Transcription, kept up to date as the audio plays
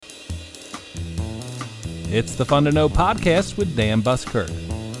It's the Fun to Know podcast with Dan Buskirk.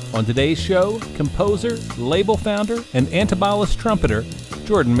 On today's show, composer, label founder, and Antibalas trumpeter,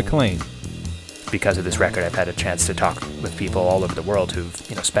 Jordan McLean. Because of this record, I've had a chance to talk with people all over the world who've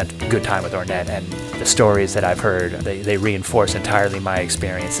spent good time with Ornette, and the stories that I've heard, they reinforce entirely my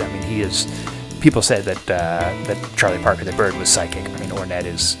experience. I mean, people say that Charlie Parker the Bird was psychic. I mean, Ornette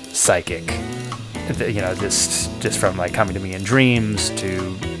is psychic. This just from like coming to me in dreams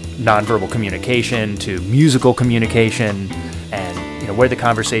to nonverbal communication to musical communication, and where the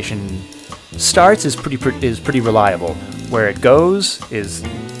conversation starts is pretty reliable. Where it goes is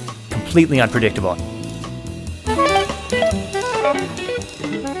completely unpredictable.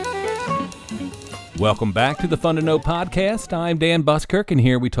 Welcome back to the Fun to Know podcast. I'm Dan Buskirk, and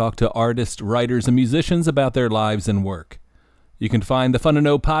here we talk to artists, writers, and musicians about their lives and work. You can find the Fun to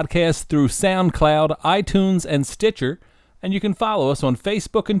Know podcast through SoundCloud, iTunes, and Stitcher, and you can follow us on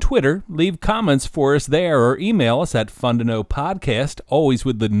Facebook and Twitter. Leave comments for us there or email us at funtoKnowPodcast, always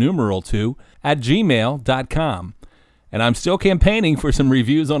with the numeral 2, at gmail.com. And I'm still campaigning for some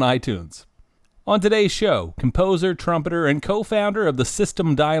reviews on iTunes. On today's show, composer, trumpeter, and co-founder of the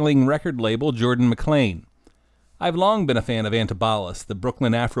System Dialing record label, Jordan McLean. I've long been a fan of Antibalas, the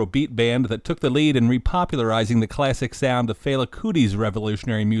Brooklyn Afrobeat band that took the lead in repopularizing the classic sound of Fela Kuti's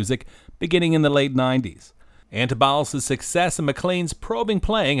revolutionary music beginning in the late 90s. Antibalas' success and McLean's probing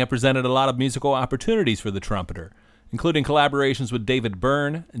playing have presented a lot of musical opportunities for the trumpeter, including collaborations with David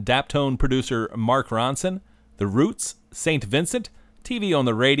Byrne, Daptone producer Mark Ronson, The Roots, St. Vincent, TV on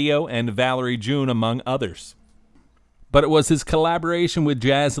the Radio, and Valerie June, among others. But it was his collaboration with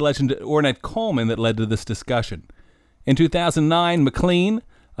jazz legend Ornette Coleman that led to this discussion. In 2009, McLean,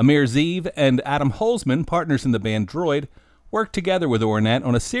 Amir Zeev, and Adam Holzman, partners in the band Droid, worked together with Ornette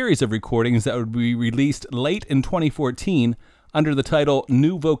on a series of recordings that would be released late in 2014 under the title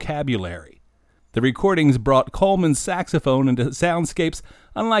New Vocabulary. The recordings brought Coleman's saxophone into soundscapes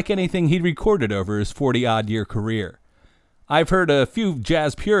unlike anything he'd recorded over his 40-odd-year career. I've heard a few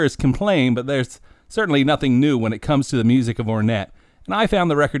jazz purists complain, but there's certainly nothing new when it comes to the music of Ornette, and I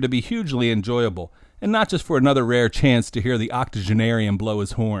found the record to be hugely enjoyable, and not just for another rare chance to hear the octogenarian blow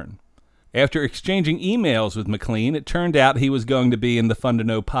his horn. After exchanging emails with McLean, it turned out he was going to be in the Fun to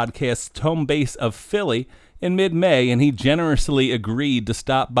Know podcast's home base of Philly in mid-May, and he generously agreed to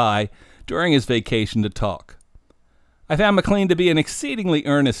stop by during his vacation to talk. I found McLean to be an exceedingly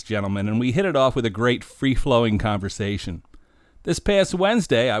earnest gentleman, and we hit it off with a great free-flowing conversation. This past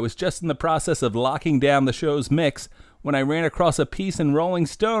Wednesday, I was just in the process of locking down the show's mix when I ran across a piece in Rolling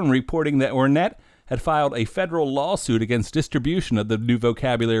Stone reporting that Ornette had filed a federal lawsuit against distribution of the New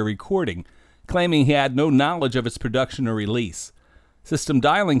Vocabulary recording, claiming he had no knowledge of its production or release. System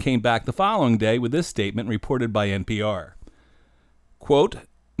Dialing came back the following day with this statement reported by NPR. Quote,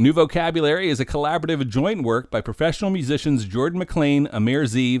 New Vocabulary is a collaborative joint work by professional musicians Jordan McLean, Amir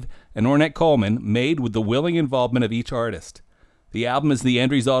Zeev, and Ornette Coleman, made with the willing involvement of each artist. The album is the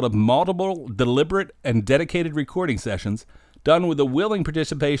end result of multiple, deliberate, and dedicated recording sessions done with the willing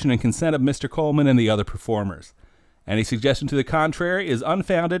participation and consent of Mr. Coleman and the other performers. Any suggestion to the contrary is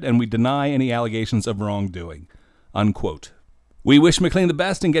unfounded, and we deny any allegations of wrongdoing. Unquote. We wish McLean the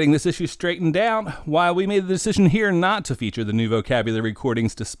best in getting this issue straightened out, while we made the decision here not to feature the New Vocabulary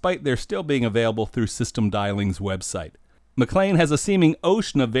recordings despite their still being available through System Dialing's website. McLean has a seeming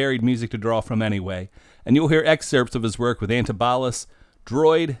ocean of varied music to draw from anyway, and you'll hear excerpts of his work with Antibalas,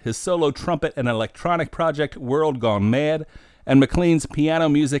 Droid, his solo trumpet and electronic project World Gone Mad, and McLean's piano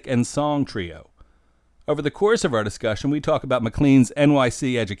music and song trio. Over the course of our discussion, we talk about McLean's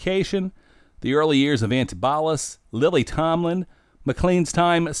NYC education, the early years of Antibalas, Lily Tomlin, McLean's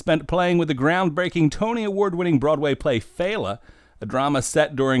time spent playing with the groundbreaking Tony Award-winning Broadway play Fela, a drama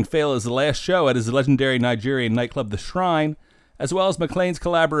set during Fela's last show at his legendary Nigerian nightclub The Shrine, as well as McLean's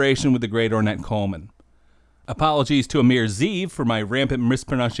collaboration with the great Ornette Coleman. Apologies to Amir Zeev for my rampant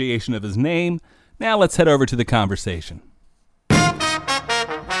mispronunciation of his name. Now let's head over to the conversation.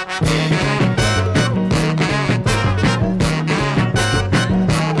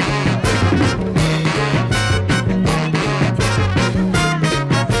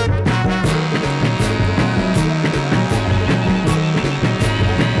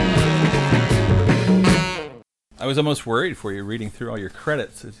 I was almost worried for you reading through all your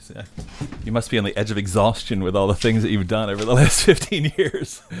credits. You must be on the edge of exhaustion with all the things that you've done over the last 15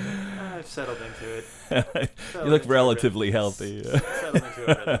 years. I've settled into it. You look relatively healthy. Settled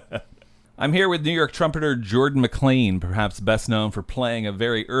into it. I'm here with New York trumpeter Jordan McLean, perhaps best known for playing a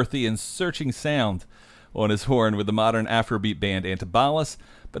very earthy and searching sound on his horn with the modern Afrobeat band Antibalas,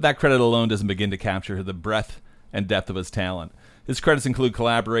 but that credit alone doesn't begin to capture the breadth and depth of his talent. His credits include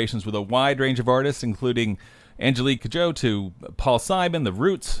collaborations with a wide range of artists, including Angelique Kidjo to Paul Simon, The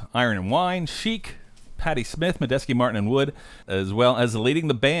Roots, Iron and Wine, Chic, Patti Smith, Medeski Martin and Wood, as well as leading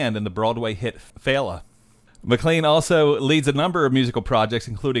the band in the Broadway hit Fela. McLean also leads a number of musical projects,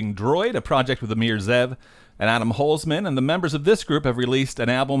 including Droid, a project with Amir Zev and Adam Holzman, and the members of this group have released an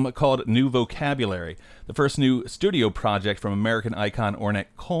album called New Vocabulary, the first new studio project from American icon Ornette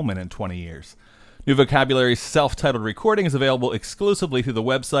Coleman in 20 years. New Vocabulary's self-titled recording is available exclusively through the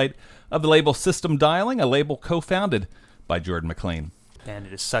website of the label System Dialing, a label co-founded by Jordan McLean. And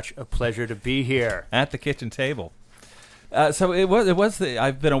it is such a pleasure to be here At the kitchen table. So it was.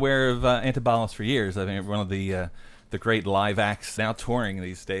 I've been aware of Antibalas for years. I mean, one of the great live acts now touring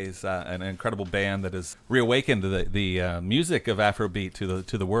these days. An incredible band that has reawakened the music of Afrobeat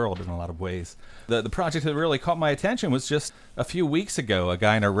to the world in a lot of ways. The project that really caught my attention was just a few weeks ago. A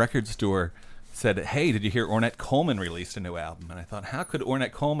guy in a record store said, "Hey, did you hear Ornette Coleman released a new album?" And I thought, how could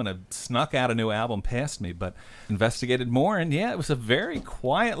Ornette Coleman have snuck out a new album past me? But investigated more, and yeah, it was a very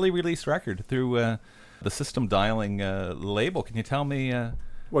quietly released record through the System Dialing label. Can you tell me?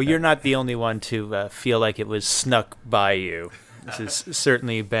 Well, you're not the only one to feel like it was snuck by you. This has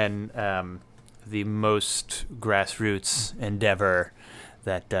certainly been the most grassroots endeavor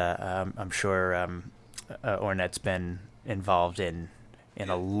that I'm sure Ornette's been involved in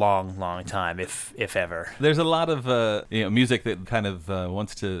a long, long time, if ever. There's a lot of music that kind of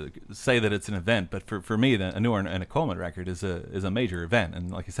wants to say that it's an event, but for me, a new Ornette Coleman record is a major event.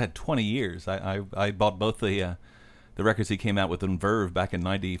 And like I said, 20 years. I bought both the records he came out with in Verve back in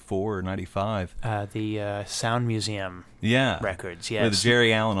 '94 or '95. The Sound Museum records, yes. With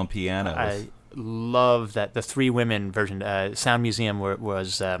Jerry Allen on piano. I love that. The Three Women version, Sound Museum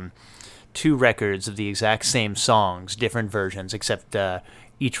was two records of the exact same songs, different versions, except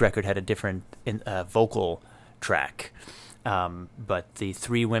each record had a different vocal track. But the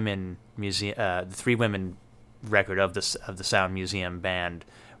Three Women record of the Sound Museum band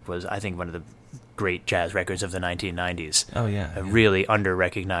was, I think, one of the great jazz records of the 1990s. Oh yeah, a really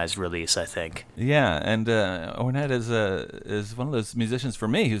under-recognized release, I think. Yeah, and Ornette is one of those musicians for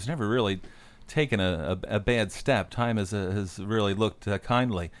me who's never really taken a bad step. Time has really looked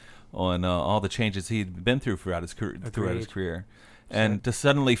kindly on all the changes he'd been through throughout his career. And to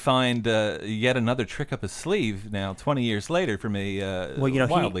suddenly find yet another trick up his sleeve now, 20 years later, for me,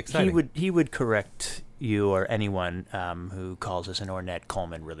 wildly exciting. He would correct you or anyone who calls us an Ornette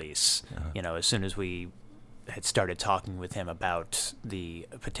Coleman release. Uh-huh. As soon as we had started talking with him about the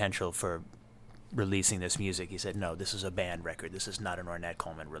potential for releasing this music, he said, "No, this is a band record. This is not an Ornette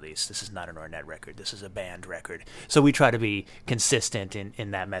Coleman release. This is not an Ornette record. This is a band record." So we try to be consistent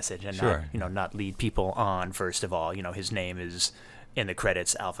in that message and sure. not lead people on. First of all, his name is in the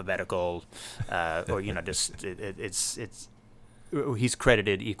credits alphabetical, or just it's he's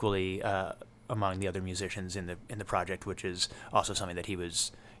credited equally among the other musicians in the project, which is also something that he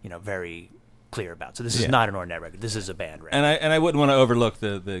was very clear about. So this is not an Ornette record. This is a band record. And I wouldn't want to overlook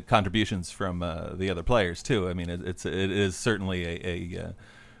the contributions from the other players too. I mean, it is certainly a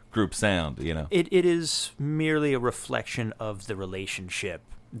group sound. It is merely a reflection of the relationship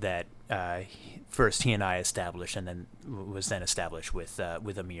that first he and I established, and then was established with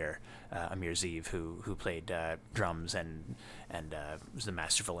Amir Zeev, who played drums and was the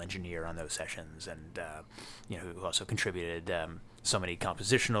masterful engineer on those sessions, and who also contributed so many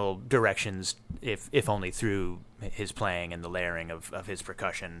compositional directions, if only through his playing and the layering of his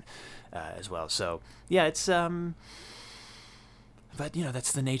percussion as well. So yeah, it's but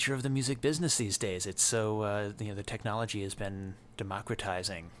that's the nature of the music business these days. It's so the technology has been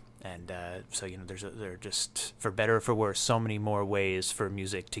democratizing. And so there are just, for better or for worse, so many more ways for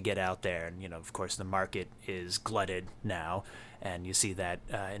music to get out there. And of course, the market is glutted now, and you see that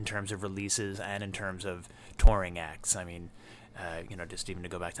in terms of releases and in terms of touring acts. I mean, just even to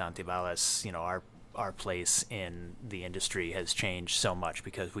go back to Antibalas, our place in the industry has changed so much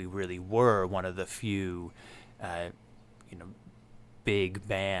because we really were one of the few, big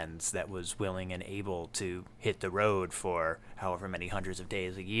bands that was willing and able to hit the road for however many hundreds of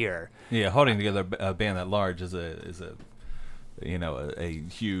days a year. Yeah, holding together a band that large is a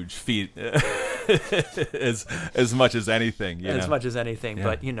huge feat, as much as anything. Much as anything, yeah.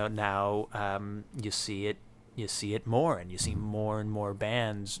 But now you see it more, and you see more and more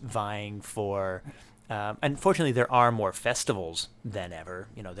bands vying for. Unfortunately, there are more festivals than ever.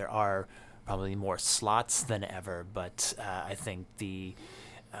 There are probably more slots than ever, but I think the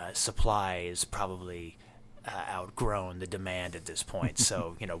supply is probably outgrown the demand at this point.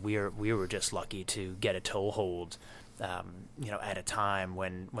 So we were just lucky to get a toehold at a time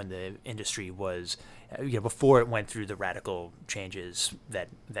when the industry was, before it went through the radical changes that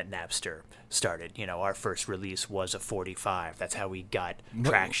Napster started. Our first release was a 45. That's how we got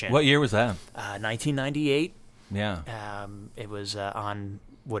traction. What year was that? 1998. Yeah. It was on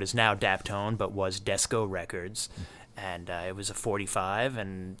what is now Daptone, but was Desco Records, and it was a 45,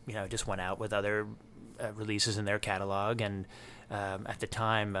 and just went out with other releases in their catalog, and at the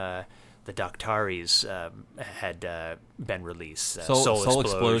time. The Doctaris had been released. Soul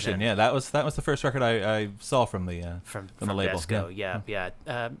Explosion. Yeah, that was the first record I saw from the from the label. Desco.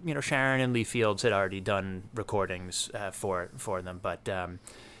 Yeah. Sharon and Lee Fields had already done recordings for them, but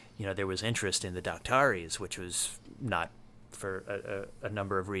there was interest in the Doctaris, which was not, for a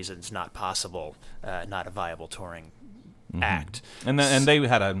number of reasons, not possible, not a viable touring act. And they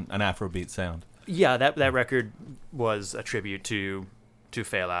had an Afrobeat sound. Yeah, that record was a tribute to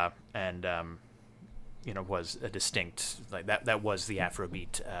Fela, and was a distinct, like that was the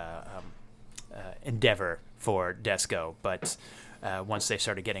Afrobeat endeavor for Desco. But once they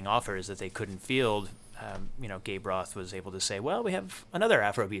started getting offers that they couldn't field, Gabe Roth was able to say, well, we have another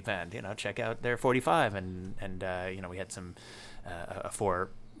Afrobeat band, check out their 45, and we had some a four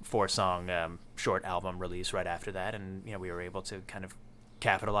song short album release right after that, and we were able to kind of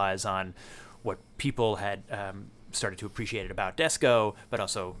capitalize on what people had started to appreciate it about Desco, but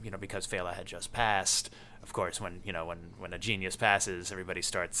also because Fela had just passed. Of course, when a genius passes, everybody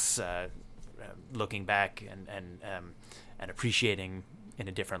starts looking back and appreciating in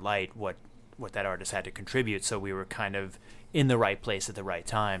a different light what that artist had to contribute. So we were kind of in the right place at the right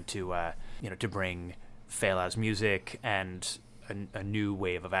time to bring Fela's music and a new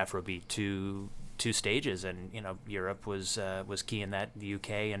wave of Afrobeat to stages, and Europe was key in that. The UK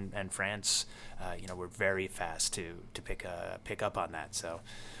and France were very fast to pick up on that, so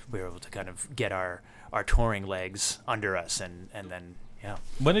we were able to kind of get our touring legs under us, and then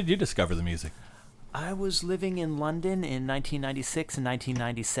When did you discover the music? I was living in London in 1996 and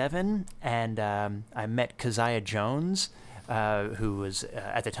 1997, and I met Keziah Jones, who was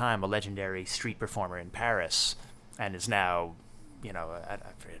at the time a legendary street performer in Paris, and is now I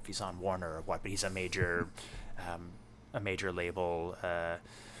forget if he's on Warner or what, but he's a major label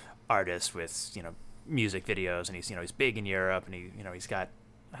artist with music videos, and he's big in Europe, and he's got,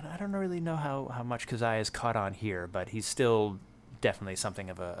 I don't really know how much Keziah's caught on here, but he's still definitely something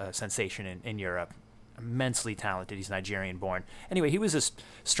of a sensation in Europe. Immensely talented. He's Nigerian born. Anyway, he was just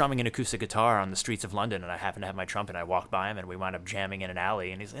strumming an acoustic guitar on the streets of London, and I happened to have my trumpet, and I walked by him, and we wound up jamming in an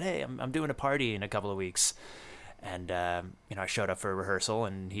alley, and he said, hey, I'm doing a party in a couple of weeks. And, I showed up for a rehearsal,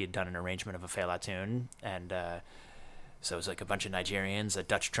 and he had done an arrangement of a Fela tune. And so it was like a bunch of Nigerians, a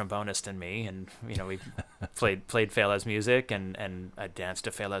Dutch trombonist, and me. And, we played Fela's music, and I danced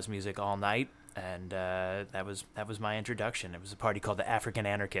to Fela's music all night. And that was my introduction. It was a party called the African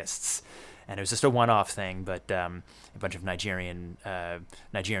Anarchists. And it was just a one-off thing, but a bunch of Nigerians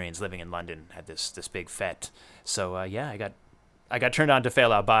living in London had this big fete. So, I got turned on to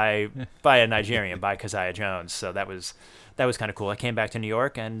Fela by a Nigerian, by Keziah Jones. So that was kind of cool. I came back to New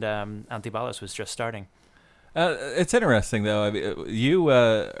York, and Antibalas was just starting. It's interesting, though. I mean, you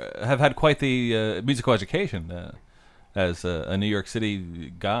have had quite the musical education as a New York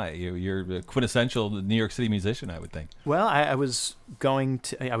City guy. You're a quintessential New York City musician, I would think. Well, I was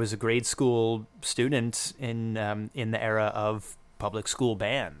a grade school student in the era of public school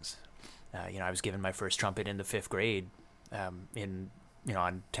bands. I was given my first trumpet in the 5th grade. On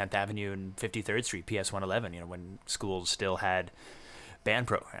 10th Avenue and 53rd Street, PS 111, when schools still had band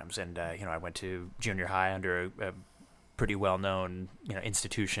programs. And, I went to junior high under a pretty well-known,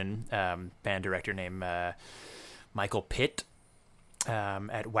 institution, band director named Michael Pitt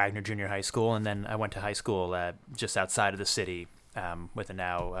at Wagner Junior High School. And then I went to high school just outside of the city with a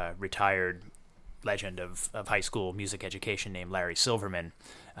now retired legend of high school music education named Larry Silverman,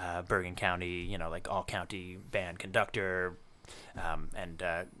 Bergen County, like all-county band conductor, and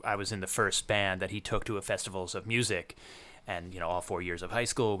I was in the first band that he took to a festivals of music, and all 4 years of high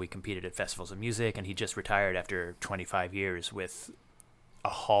school we competed at festivals of music, and he just retired after 25 years with a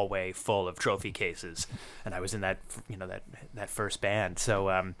hallway full of trophy cases, and I was in that that first band.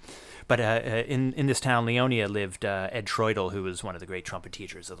 So, but in this town, Leonia, lived Ed Troidel, who was one of the great trumpet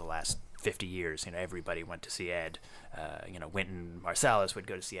teachers of the last 50 years. Everybody went to see Ed. Wynton Marsalis would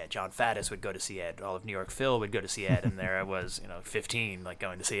go to see Ed. John Faddis would go to see Ed. All of New York Phil would go to see Ed. And there I was, 15,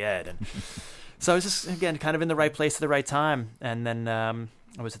 going to see Ed. And so I was just, again, kind of in the right place at the right time. And then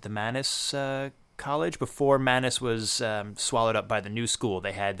I was at the Manus college. Before Mannes was swallowed up by the New School,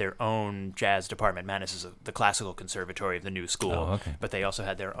 they had their own jazz department. Mannes is the classical conservatory of the New School, okay. but they also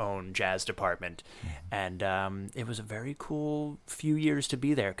had their own jazz department. And it was a very cool few years to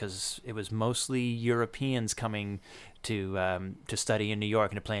be there because it was mostly Europeans coming to study in New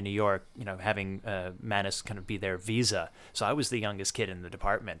York and to play in New York, having Mannes kind of be their visa. So I was the youngest kid in the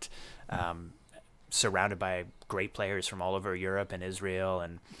department, surrounded by great players from all over Europe and Israel.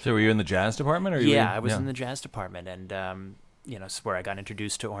 And so were you in the jazz department? I was in the jazz department, and it's where I got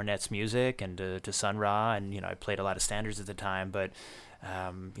introduced to Ornette's music and to Sun Ra, and I played a lot of standards at the time, but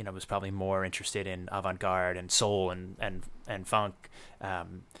was probably more interested in avant-garde and soul and funk.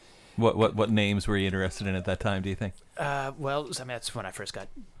 What names were you interested in at that time, do you think? That's when I first got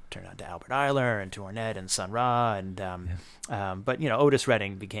turned on to Albert Ayler and to Ornette and Sun Ra, and but Otis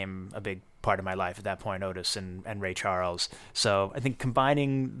Redding became a big part of my life at that point, Otis and Ray Charles. So I think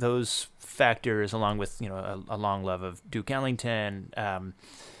combining those factors along with a long love of Duke Ellington,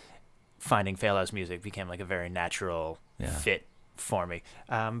 finding Fela's music became like a very natural fit for me.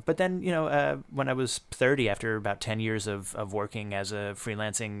 But then, when I was 30, after about 10 years of working as a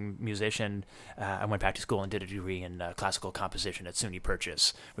freelancing musician, I went back to school and did a degree in classical composition at SUNY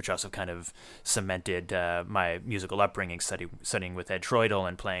Purchase, which also kind of cemented my musical upbringing, studying with Ed Troidel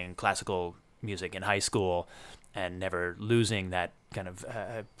and playing classical music in high school, and never losing that kind of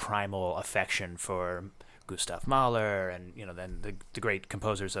primal affection for Gustav Mahler and then the great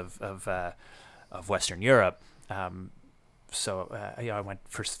composers of Western Europe. So I went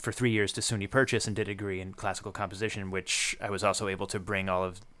for 3 years to SUNY Purchase and did a degree in classical composition, which I was also able to bring all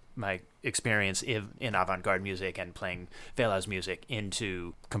of my experience in avant-garde music and playing Fela's music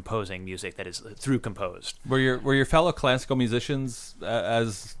into composing music that is through composed. Were your fellow classical musicians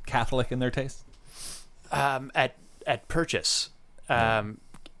as Catholic in their taste? At Purchase,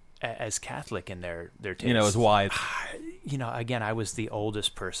 as Catholic in their taste. As wide. Again, I was the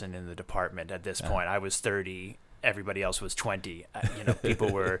oldest person in the department at this point. I was 30. Everybody else was 20.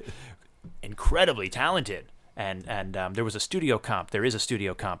 People were incredibly talented, and there was a studio comp. There is a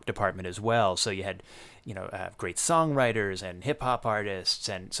studio comp department as well. So you had, great songwriters and hip hop artists,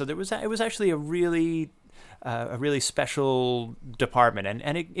 and so it was actually a really special department,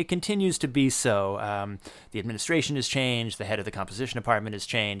 and it continues to be so. The administration has changed. The head of the composition department has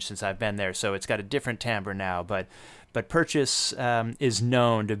changed since I've been there, so it's got a different timbre now. But Purchase is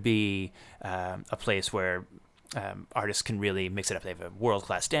known to be a place where artists can really mix it up. They have a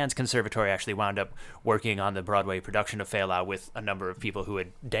world-class dance conservatory. I actually wound up working on the Broadway production of Fela with a number of people who had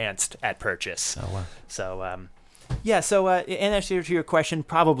danced at Purchase. Oh, wow. So, in answer to your question,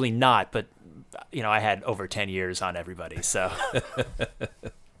 probably not, but, I had over 10 years on everybody, so.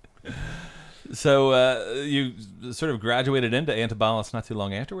 So you sort of graduated into Antibalas not too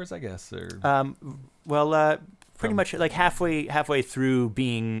long afterwards, I guess? Or? Pretty much like halfway through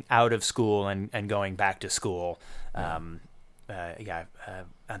being out of school and going back to school,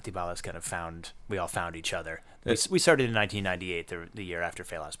 Antibalas kind of we all found each other. We started in 1998, the year after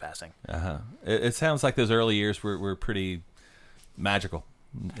Fela's passing. Uh-huh. It sounds like those early years were pretty magical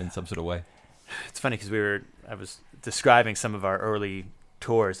in some sort of way. It's funny because I was describing some of our early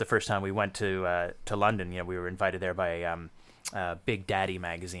tours. The first time we went to London, we were invited there by Big Daddy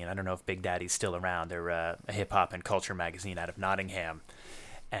magazine. I don't know if Big Daddy's still around. They're a hip-hop and culture magazine out of Nottingham.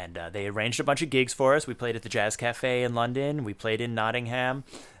 And they arranged a bunch of gigs for us. We played at the Jazz Cafe in London. We played in Nottingham.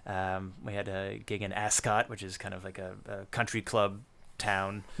 We had a gig in Ascot, which is kind of like a country club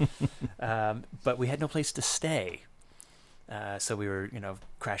town. But we had no place to stay. So we were,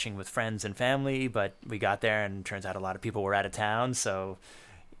 crashing with friends and family. But we got there, and it turns out a lot of people were out of town. So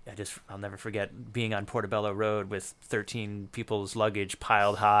I'll never forget being on Portobello Road with 13 people's luggage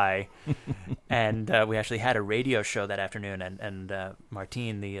piled high. And we actually had a radio show that afternoon, and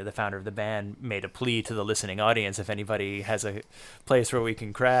Martine, the founder of the band, made a plea to the listening audience if anybody has a place where we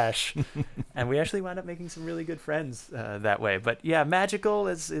can crash. And we actually wound up making some really good friends that way. But yeah, magical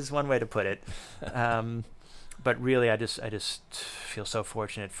is one way to put it. But really, I just feel so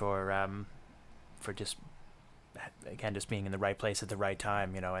fortunate for just being in the right place at the right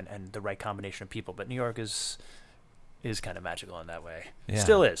time, and the right combination of people. But New York is kind of magical in that way. Yeah. It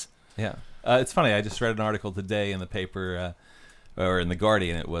still is. Yeah. It's funny. I just read an article today in the paper, or in The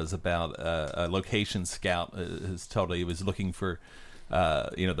Guardian. It was about a location scout has told he was looking for,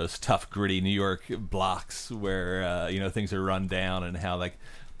 those tough, gritty New York blocks where, things are run down, and how like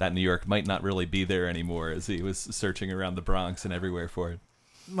that New York might not really be there anymore, as he was searching around the Bronx and everywhere for it.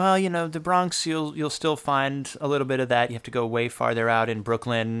 Well, the Bronx, you'll still find a little bit of that. You have to go way farther out in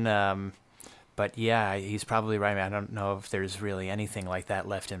Brooklyn. But yeah, he's probably right. I don't know if there's really anything like that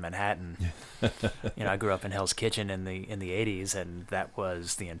left in Manhattan. I grew up in Hell's Kitchen in the '80s, and that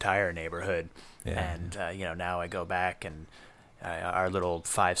was the entire neighborhood. Yeah. And now I go back, and our little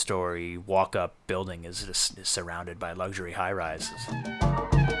 5-story walk-up building is surrounded by luxury high-rises.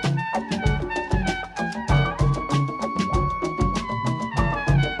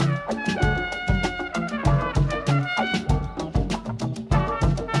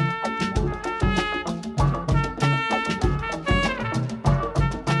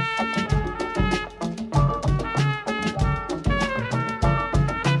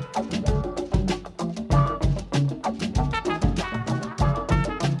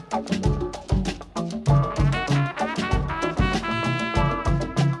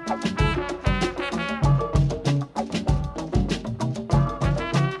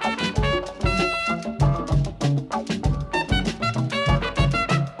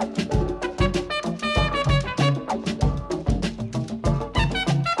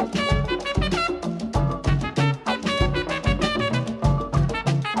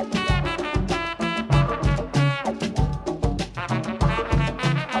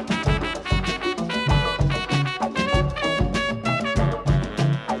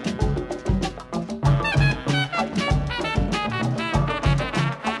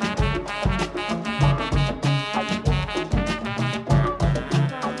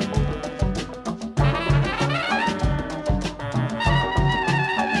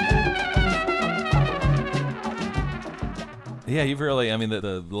 Yeah, you've really, I mean,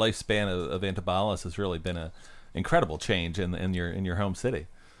 the lifespan of Antibalas has really been a incredible change in your home city.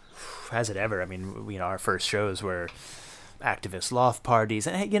 Has it ever? I mean, our first shows were activist loft parties,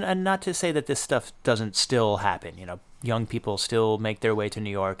 and and not to say that this stuff doesn't still happen. Young people still make their way to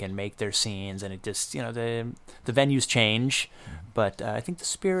New York and make their scenes, and it just, the venues change, but I think the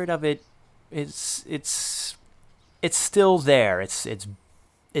spirit of it is it's still there.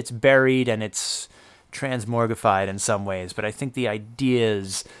 It's buried and it's transmorgified in some ways, but I think the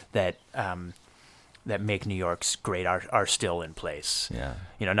ideas that that make New York great are still in place. Yeah.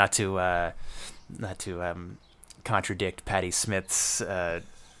 Not to contradict Patti Smith's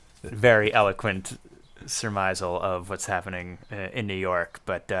very eloquent surmisal of what's happening in New York,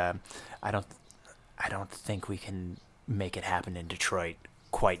 but I don't think we can make it happen in Detroit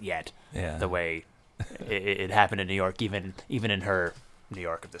quite yet. Yeah. The way it happened in New York, even in her New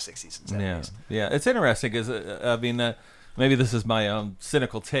York of the 60s and 70s. Yeah. It's interesting because I mean, maybe this is my own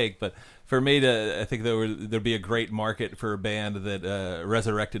cynical take, but for me I think there'd be a great market for a band that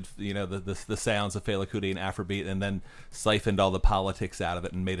resurrected, the sounds of Fela Kuti and Afrobeat, and then siphoned all the politics out of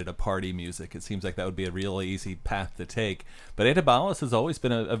it and made it a party music. It seems like that would be a really easy path to take. But Antibalas has always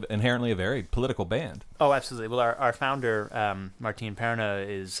been inherently a very political band. Oh, absolutely. Well, our founder, Martin Perna,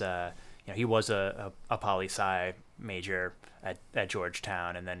 is he was a poli-sci major at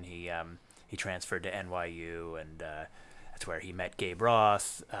Georgetown, and then he transferred to NYU, and that's where he met Gabe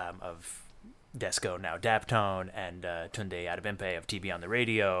Roth of Desco, now Daptone, and Tunde Adebimpe of TV on the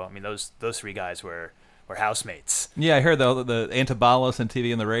Radio. I mean, those three guys were housemates. Yeah, I heard the Antibalas and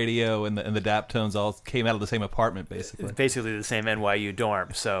TV on the Radio and the Daptones all came out of the same apartment, basically. Basically the same NYU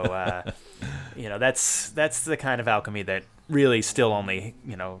dorm. So, that's the kind of alchemy that really still only,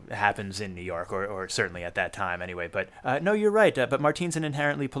 happens in New York, or certainly at that time anyway. But no, you're right. But Martin's an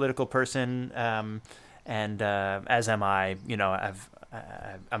inherently political person, and as am I.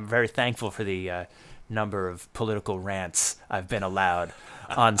 I'm very thankful for the number of political rants I've been allowed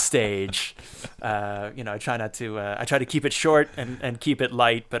on stage. I try to keep it short and keep it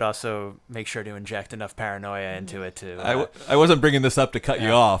light, but also make sure to inject enough paranoia into it to. I wasn't bringing this up to cut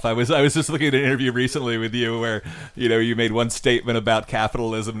you off. I was just looking at an interview recently with you where you made one statement about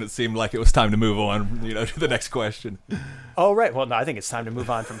capitalism, and it seemed like it was time to move on. To the next question. Oh right. Well, no, I think it's time to move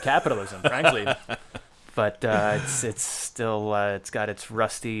on from capitalism, frankly. But it's still it's got its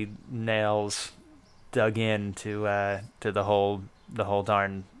rusty nails dug in to the whole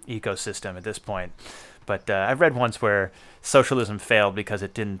darn ecosystem at this point. But I've read once where socialism failed because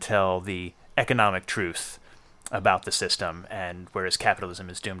it didn't tell the economic truth about the system, and whereas capitalism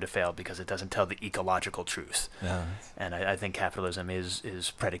is doomed to fail because it doesn't tell the ecological truth. Yeah. And I think capitalism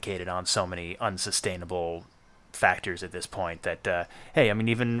is predicated on so many unsustainable factors at this point that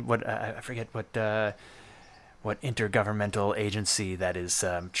even what I forget what intergovernmental agency that is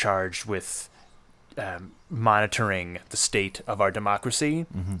charged with monitoring the state of our democracy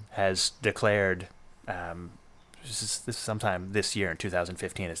has declared, this is sometime this year in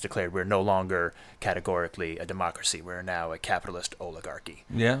 2015, has declared we're no longer categorically a democracy. We're now a capitalist oligarchy.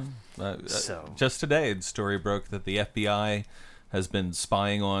 Yeah. So just today, the story broke that the FBI has been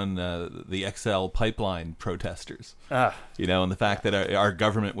spying on the XL pipeline protesters. Ah. And the fact that our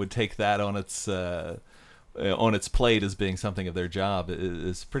government would take that on its plate as being something of their job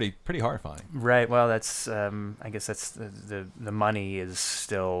is pretty horrifying. Right. Well, that's I guess that's the money is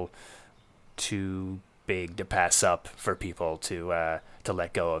still too big to pass up for people to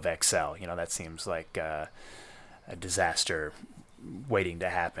let go of XL. That seems like a disaster waiting to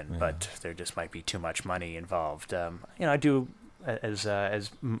happen, but there just might be too much money involved. I do,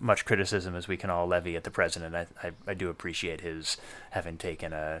 as much criticism as we can all levy at the president, I do appreciate his having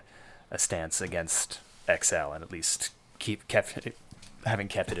taken a stance against XL and at least having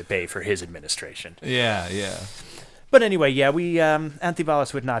kept it at bay for his administration. Yeah. But anyway, we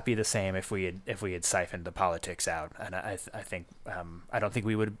Antibalas would not be the same if we had siphoned the politics out, and I think I don't think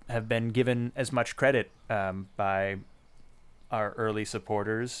we would have been given as much credit by our early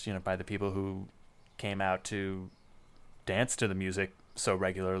supporters, by the people who came out to dance to the music so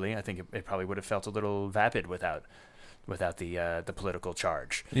regularly. I think it probably would have felt a little vapid without the political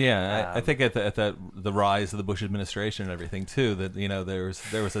charge. Yeah, I think at the rise of the Bush administration and everything too, that there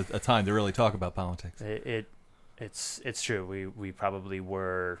was a time to really talk about politics. It's true. We probably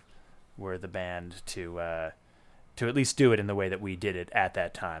were the band to at least do it in the way that we did it at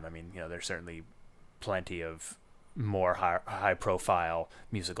that time. I mean, there's certainly plenty of more high profile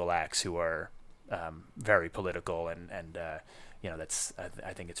musical acts who are very political and that's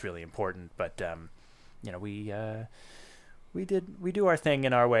I think it's really important. But we do our thing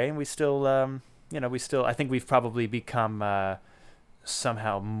in our way, and we still I think we've probably become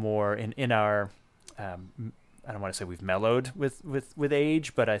somehow more in our I don't want to say we've mellowed with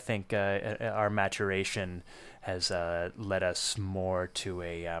age, but I think our maturation has led us more to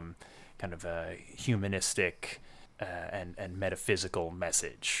a kind of a humanistic and metaphysical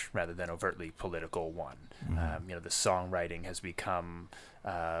message rather than overtly political one. Mm-hmm. The songwriting has become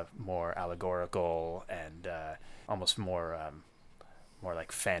more allegorical and almost more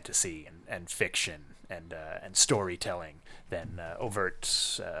like fantasy and fiction and storytelling than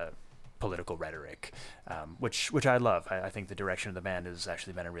overt political rhetoric, which I love. I think the direction of the band has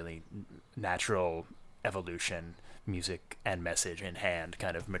actually been a really natural evolution, music and message in hand,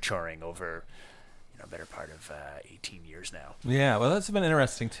 kind of maturing over better part of 18 years now. Yeah, well, that's been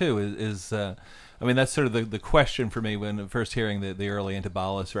interesting too. I mean, that's sort of the question for me when first hearing the early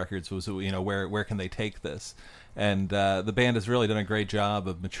Antibalas records was, where can they take this? And the band has really done a great job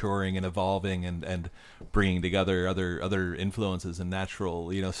of maturing and evolving and bringing together other influences and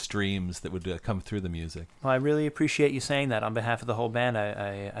natural streams that would come through the music. Well, I really appreciate you saying that on behalf of the whole band.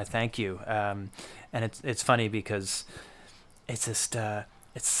 I thank you. And it's funny because it's just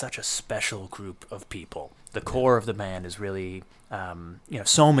it's such a special group of people. The core of the band is really,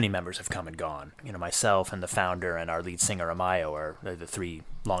 so many members have come and gone. Myself and the founder and our lead singer Amayo are the three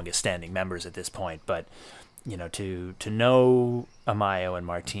longest standing members at this point. But to know Amayo and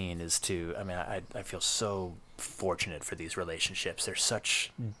Martin is I feel so fortunate for these relationships. They're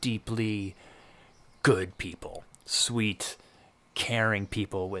such deeply good people, sweet, caring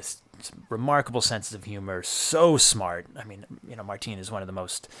people with remarkable senses of humor, so smart. I mean, Martin is one of the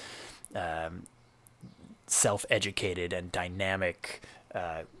most self-educated and dynamic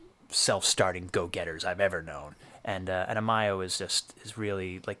self-starting go-getters I've ever known. And Amayo is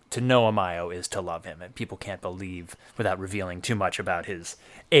really, like, to know Amayo is to love him. And people can't believe, without revealing too much about his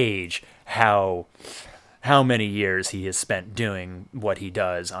age, how many years he has spent doing what he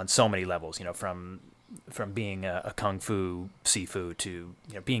does on so many levels, from being a kung fu sifu to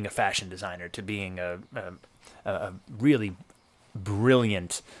being a fashion designer to being a really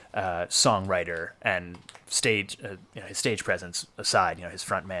brilliant songwriter and stage his stage presence aside, his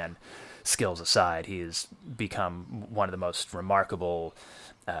frontman skills aside, he has become one of the most remarkable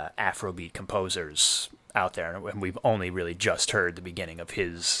Afrobeat composers out there, and we've only really just heard the beginning of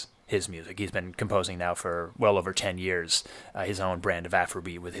his music. He's been composing now for well over 10 years, his own brand of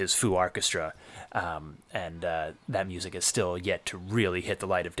Afrobeat with his Foo Orchestra, and that music is still yet to really hit the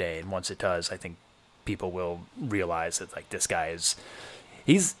light of day. And once it does, I think people will realize that, like, this guy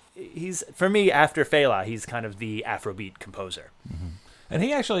he's for me, after Fela, he's kind of the Afrobeat composer. Mm-hmm. And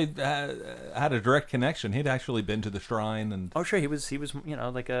he actually had a direct connection. He'd actually been to the Shrine, and oh, sure, he was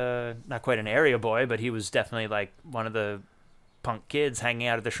like not quite an area boy, but he was definitely like one of the punk kids hanging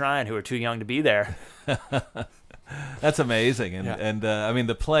out at the Shrine who were too young to be there. That's amazing, and I mean,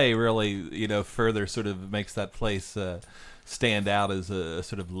 the play really further sort of makes that place stand out as a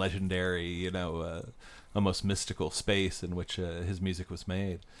sort of legendary, almost mystical space in which his music was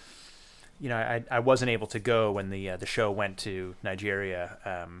made. I wasn't able to go when the show went to Nigeria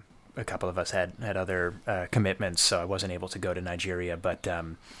a couple of us had other commitments, so I wasn't able to go to Nigeria. But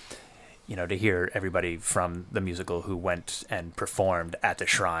to hear everybody from the musical who went and performed at the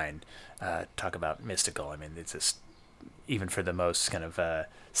shrine talk about mystical. I mean, it's just, even for the most kind of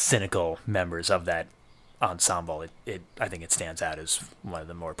cynical members of that ensemble, I think it stands out as one of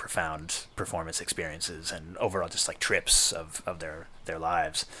the more profound performance experiences and overall just like trips of their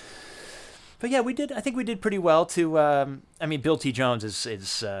lives. But yeah, I think we did pretty well to, Bill T. Jones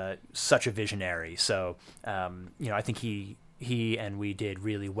is such a visionary. So, I think he and we did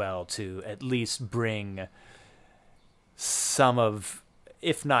really well to at least bring some of,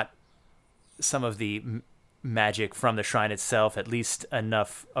 if not some of the magic from the shrine itself, at least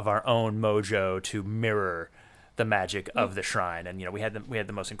enough of our own mojo to mirror the magic of the shrine. And we had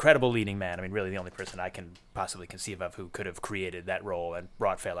the most incredible leading man. I mean, really the only person I can possibly conceive of who could have created that role and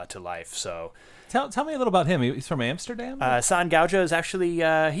brought Fela to life. So tell me a little about him. He's from Amsterdam. San Gauja is actually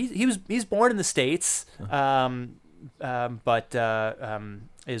he's born in the States, but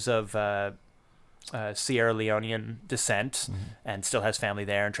is of Sierra Leonean descent, and still has family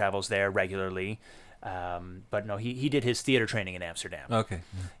there and travels there regularly. But no, he did his theater training in Amsterdam. Okay.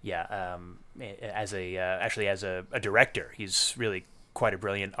 Yeah. As a director, he's really quite a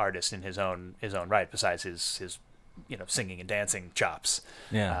brilliant artist in his own right. Besides his singing and dancing chops.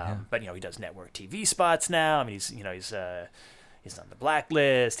 Yeah. But he does network TV spots now. I mean, he's on the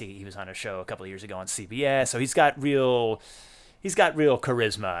Blacklist. He was on a show a couple of years ago on CBS. So he's got real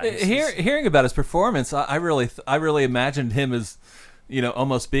charisma. Hearing about his performance, I really imagined him as,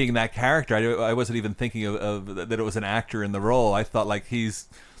 almost being that character. I wasn't even thinking of that it was an actor in the role. I thought like he's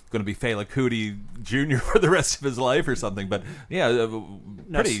going to be Fela Kuti Jr. for the rest of his life or something. But yeah,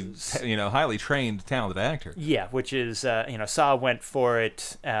 pretty highly trained, talented actor. Yeah, which is Sa went for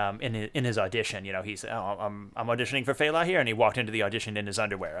it in his audition. He's I'm auditioning for Fela here, and he walked into the audition in his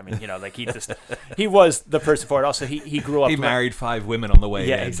underwear. I mean, he was the person for it. Also, he grew up. He married 5 women on the way.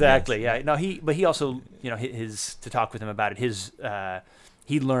 Yeah, in. exactly. Yes. Yeah, no, he also to talk with him about it.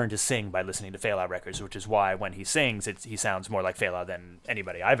 He learned to sing by listening to Fela records, which is why when he sings, he sounds more like Fela than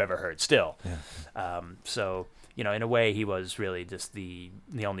anybody I've ever heard still. Yeah. So, in a way, he was really just the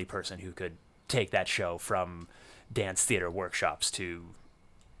only person who could take that show from dance theater workshops to,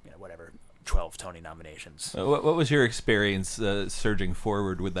 12 Tony nominations. What was your experience surging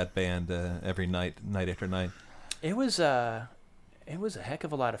forward with that band every night after night? It was a heck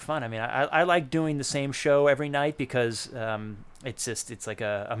of a lot of fun. I mean, I like doing the same show every night because it's like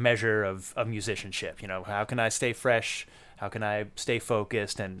a measure of musicianship. How can I stay fresh? How can I stay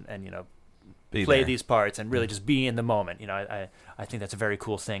focused and play these parts and really just be in the moment? I think that's a very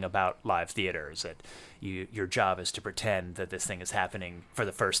cool thing about live theater, is that your job is to pretend that this thing is happening for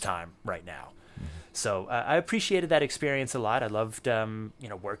the first time right now. So I appreciated that experience a lot. I loved,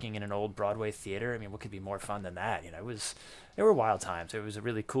 working in an old Broadway theater. I mean, what could be more fun than that? There were wild times. It was a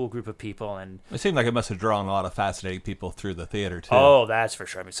really cool group of people, and it seemed like it must have drawn a lot of fascinating people through the theater too. Oh, that's for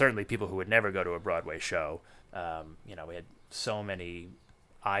sure. I mean, certainly people who would never go to a Broadway show. We had so many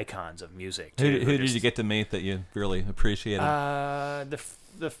icons of music. Who did you get to meet that you really appreciated?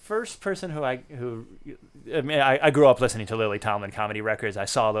 The first person I grew up listening to Lily Tomlin comedy records. I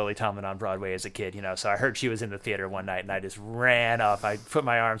saw Lily Tomlin on Broadway as a kid, so I heard she was in the theater one night, and I just ran up. I put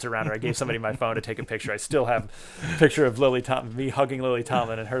my arms around her. I gave somebody my phone to take a picture. I still have a picture of me hugging Lily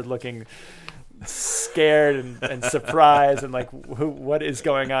Tomlin and her looking scared and surprised and like, what is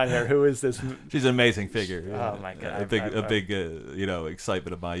going on here? Who is this? She's an amazing figure. Oh my God! A big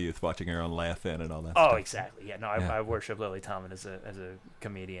excitement of my youth watching her on Laugh In and all that. Oh, stuff. Exactly. Yeah. No, I worship Lily Tomlin as a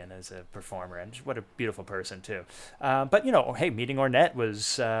comedian, as a performer, and what a beautiful person too. But hey, meeting Ornette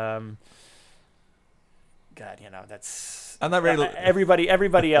was, God, that's. I'm not ready to...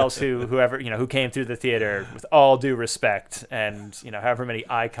 Everybody else who came through the theater, with all due respect, and however many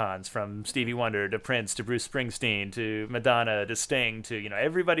icons, from Stevie Wonder to Prince to Bruce Springsteen to Madonna to Sting to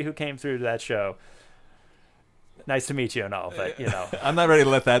everybody who came through that show. Nice to meet you and all, but I'm not ready to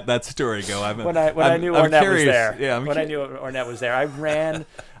let that story go. When I knew Ornette was there, I knew Ornette was there,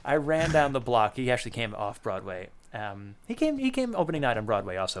 I ran down the block. He actually came off Broadway. He came opening night on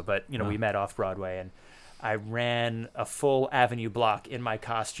Broadway also, but we met off Broadway, and I ran a full Avenue block in my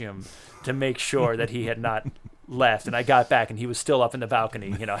costume to make sure that he had not left. And I got back, and he was still up in the balcony,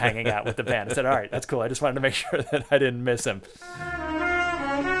 hanging out with the band. I said, all right, that's cool. I just wanted to make sure that I didn't miss him.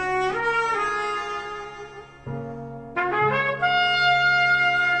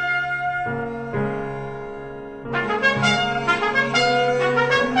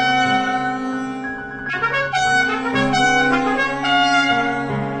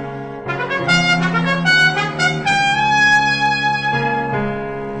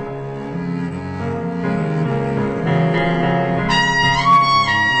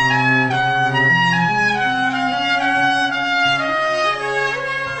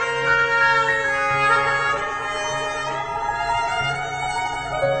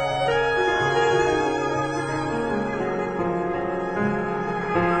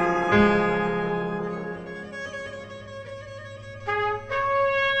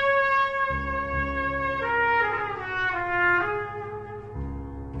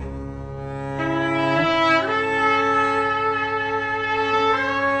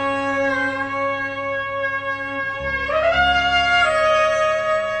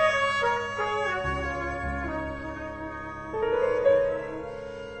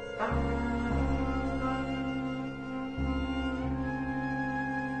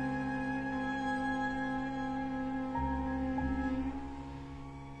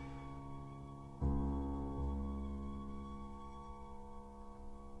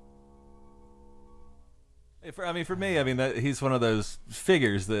 For me, he's one of those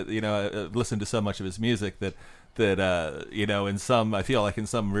figures that I listen to so much of his music that I feel like in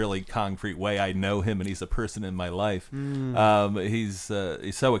some really concrete way I know him and he's a person in my life. He's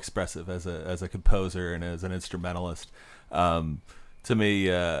so expressive as a composer and as an instrumentalist. To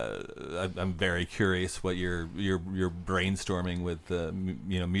me, I'm very curious what your brainstorming with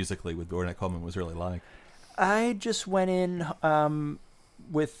musically with Ornette Coleman was really like. I just went in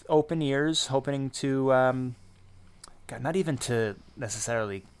with open ears, hoping to not even to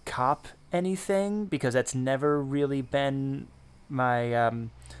necessarily cop anything, because that's never really been my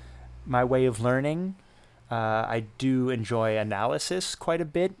my way of learning. I do enjoy analysis quite a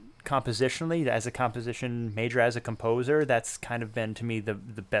bit compositionally. As a composition major, as a composer, that's kind of been to me the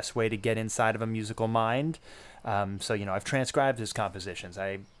best way to get inside of a musical mind. So I've transcribed his compositions.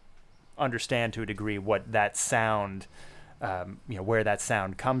 I understand to a degree what that sound, where that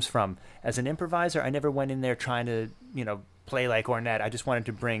sound comes from. As an improviser, I never went in there trying to play like Ornette. I just wanted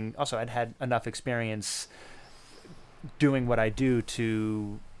to bring. Also, I'd had enough experience doing what I do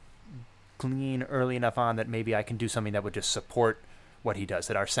to glean early enough on that maybe I can do something that would just support what he does,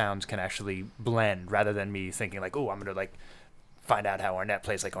 that our sounds can actually blend, rather than me thinking like, oh, I'm gonna find out how Ornette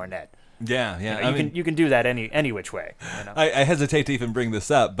plays like Ornette. Yeah. You can do that any which way. I hesitate to even bring this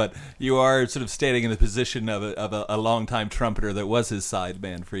up, but you are sort of standing in the position of a longtime trumpeter that was his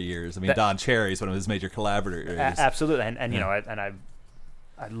sideman for years. Don Cherry's one of his major collaborators. Absolutely, and I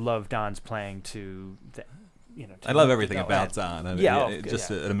love Don's playing to. I love everything about Don. An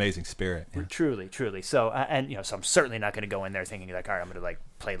amazing spirit. Yeah. Truly. So, so I'm certainly not going to go in there thinking like, all right, I'm going to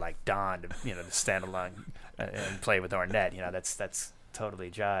play like Don, to stand alone and play with Ornette. That's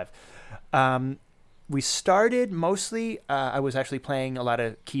totally jive. We started mostly. I was actually playing a lot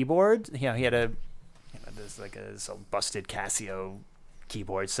of keyboards. He had there's like a busted Casio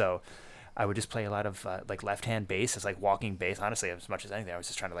keyboard, so I would just play a lot of left-hand bass. It's like walking bass. Honestly, as much as anything, I was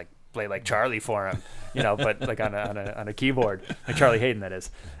just trying to play like Charlie for him, but like on a keyboard, like Charlie Hayden, that is.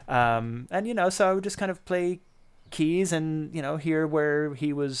 So I would just kind of play keys and hear where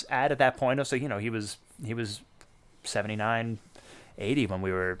he was at that point. So he was 79, 80 when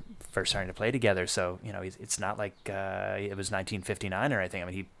we were first starting to play together. So it's not like it was 1959 or anything.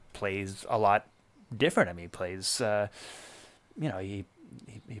 He plays a lot different. He plays he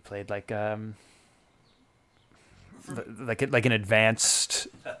played like an advanced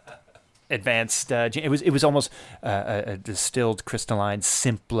it was almost a distilled, crystalline,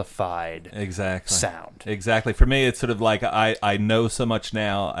 simplified sound. Exactly. For me, it's sort of like I know so much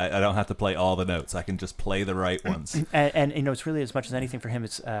now, I don't have to play all the notes. I can just play the right ones. And it's really, as much as anything for him,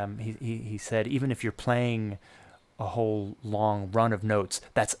 it's he said, even if you're playing a whole long run of notes,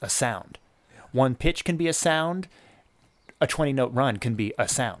 that's a sound. Yeah. One pitch can be a sound. A 20-note run can be a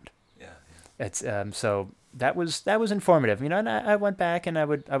sound. Yeah. It's so that was informative. And I went back and I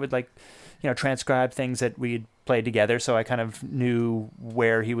would transcribe things that we'd played together, so I kind of knew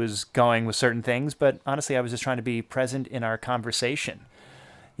where he was going with certain things. But honestly, I was just trying to be present in our conversation.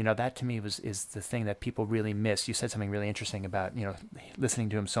 That to me is the thing that people really miss. You said something really interesting about listening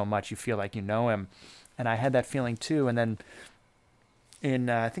to him so much, you feel like you know him, and I had that feeling too. And then in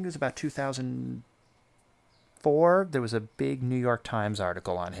I think it was about 2004, there was a big New York Times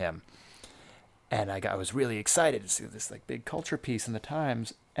article on him. And I was really excited to see this big culture piece in the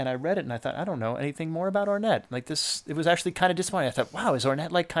Times. And I read it and I thought, I don't know anything more about Ornette. It was actually kind of disappointing. I thought, wow, is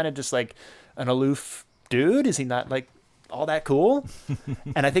Ornette kind of just an aloof dude? Is he not all that cool?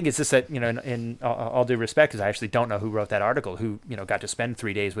 And I think it's just that, in all due respect, because I actually don't know who wrote that article, who, got to spend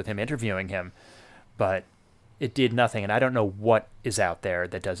 3 days with him interviewing him. But it did nothing. And I don't know what is out there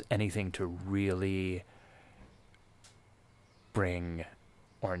that does anything to really bring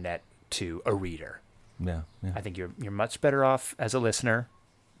Ornette to a reader. Yeah. I think you're much better off as a listener,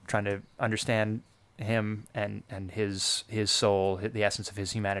 trying to understand him and his soul, the essence of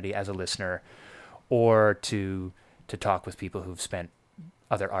his humanity as a listener, or to talk with people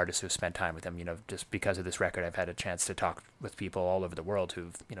other artists who've spent time with him. Just because of this record, I've had a chance to talk with people all over the world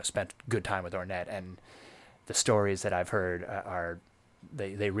who've spent good time with Ornette, and the stories that I've heard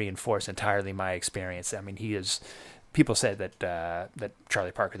they reinforce entirely my experience. He is. People said that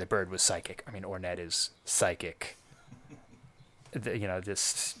Charlie Parker the Bird was psychic. Ornette is psychic.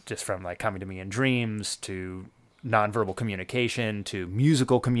 Just from coming to me in dreams to nonverbal communication to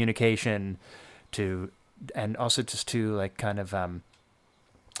musical communication and also just to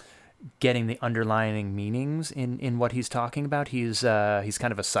getting the underlying meanings in what he's talking about. He's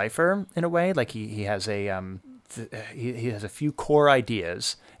kind of a cipher in a way. He has he has a few core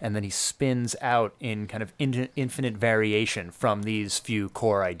ideas, and then he spins out in kind of infinite variation from these few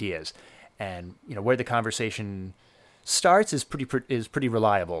core ideas. and where the conversation starts is pretty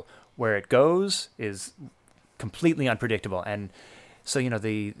reliable. Where it goes is completely unpredictable, and so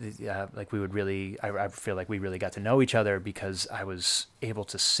like we would really, I feel like we really got to know each other because I was able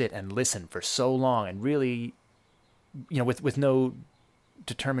to sit and listen for so long and really, with no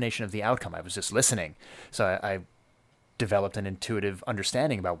determination of the outcome. I was just listening, so I developed an intuitive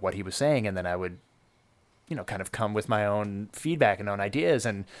understanding about what he was saying, and then I would kind of come with my own feedback and own ideas,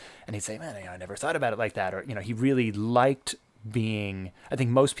 and he'd say, man, I never thought about it like that. Or, he really liked being, I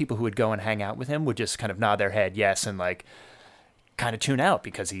think most people who would go and hang out with him would just kind of nod their head yes and like kind of tune out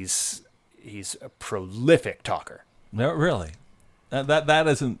because he's a prolific talker. No, really? That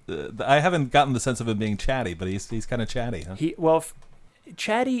isn't, I haven't gotten the sense of him being chatty, but he's kind of chatty, huh?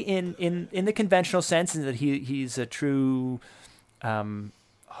 Chatty in the conventional sense, in that he's a true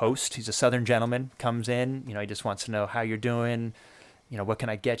host. He's a Southern gentleman, comes in, he just wants to know how you're doing, what can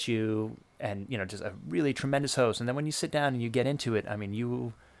I get you, and just a really tremendous host. And then when you sit down and you get into it, I mean,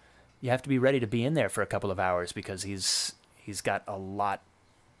 you have to be ready to be in there for a couple of hours because he's got a lot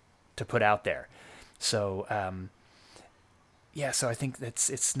to put out there. So so I think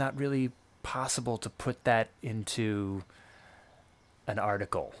it's not really possible to put that into an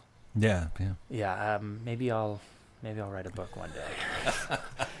article. Yeah. Maybe I'll write a book one day.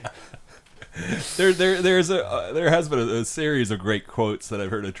 There has been a series of great quotes that I've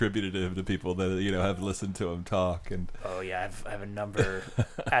heard attributed to him to people that have listened to him talk. And I have a number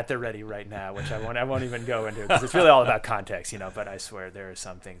at the ready right now, which I won't even go into because it's really all about context, But I swear there are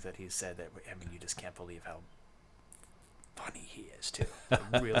some things that he's said that you just can't believe how funny he is too.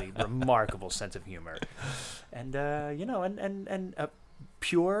 A really remarkable sense of humor, and and a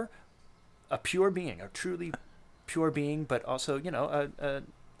pure being, a truly pure being, but also kind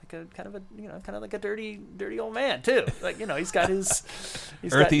of like a dirty old man too. Like he's got his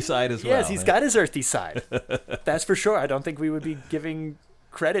earthy side as well. Yes, he's got his earthy side. That's for sure. I don't think we would be giving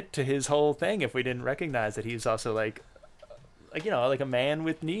credit to his whole thing if we didn't recognize that he's also like a man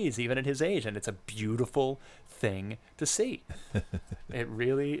with needs even at his age, and it's a beautiful thing to see. It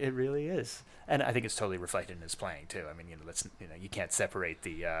really is. And I think it's totally reflected in his playing too. I mean, you can't separate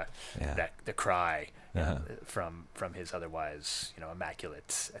the the cry from his otherwise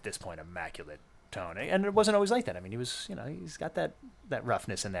immaculate tone. And it wasn't always like that. I mean, he was he's got that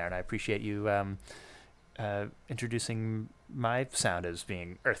roughness in there, and I appreciate you introducing my sound as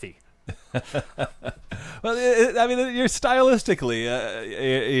being earthy. Well, you're stylistically,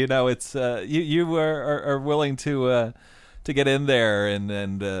 it's you are willing to get in there, and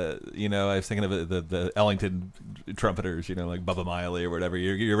I was thinking of the Ellington trumpeters, like Bubba Miley or whatever.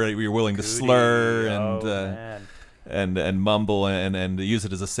 You're willing to slur and mumble and use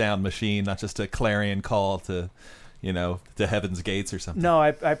it as a sound machine, not just a clarion call to heaven's gates or something. No, I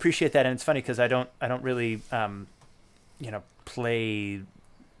appreciate that, and it's funny because I don't really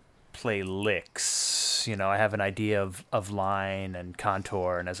play licks. I have an idea of line and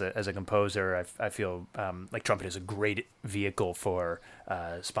contour, and as a composer, I feel like trumpet is a great vehicle for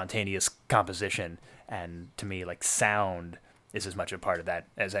spontaneous composition, and to me, like, sound is as much a part of that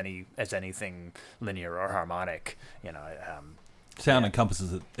as anything linear or harmonic. Sound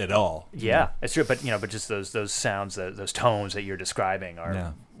encompasses it all. Yeah, it's true. But just those sounds, those tones that you're describing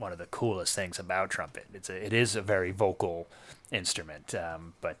are one of the coolest things about trumpet. It is a very vocal instrument,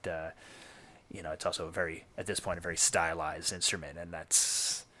 but it's also at this point a very stylized instrument, and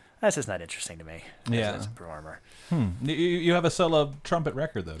that's just not interesting to me as a performer. You have a solo trumpet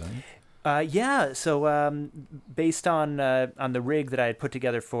record though, don't you? So based on the rig that I had put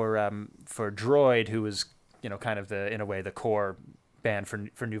together for Droid, who was kind of in a way the core band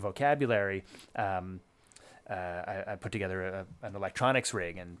for New Vocabulary, I put together an electronics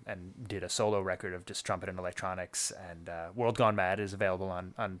rig and did a solo record of just trumpet and electronics. And World Gone Mad is available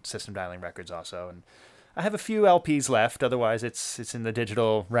on System Dialing Records also. And I have a few LPs left. Otherwise, it's in the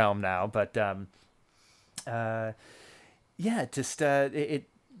digital realm now. But the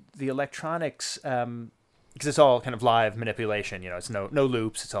electronics, because it's all kind of live manipulation. It's no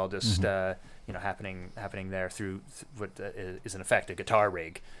loops. It's all just happening there through what is in effect a guitar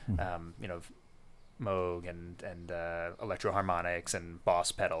rig. Moog and electro harmonics and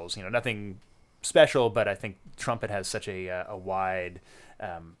Boss pedals. Nothing special, but I think trumpet has such a wide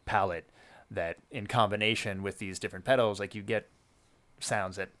palette that in combination with these different pedals, like, you get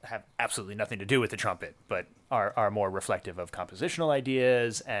sounds that have absolutely nothing to do with the trumpet, but are more reflective of compositional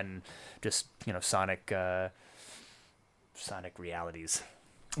ideas and just sonic realities.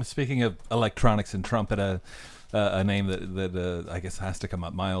 Speaking of electronics and trumpet, a name that I guess has to come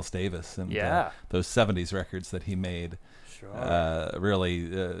up, Miles Davis, and those 70s records that he made. Sure. Really,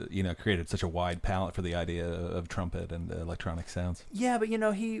 created such a wide palette for the idea of trumpet and electronic sounds. Yeah, but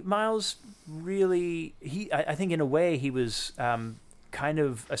Miles really, I think in a way he was kind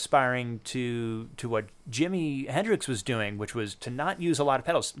of aspiring to what Jimi Hendrix was doing, which was to not use a lot of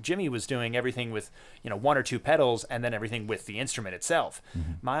pedals. Jimi was doing everything with one or two pedals, and then everything with the instrument itself.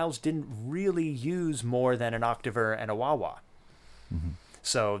 Mm-hmm. Miles didn't really use more than an octaver and a wah-wah. Mm-hmm.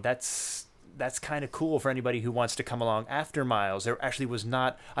 So that's kind of cool for anybody who wants to come along after Miles. There actually was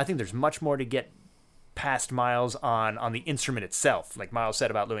not. I think there's much more to get past Miles on the instrument itself. Like Miles said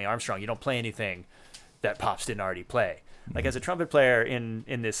about Louis Armstrong, you don't play anything that Pops didn't already play. Like as a trumpet player in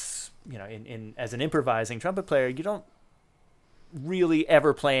this, in as an improvising trumpet player, you don't really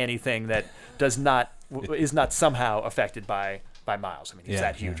ever play anything that is not somehow affected by Miles. I mean, he's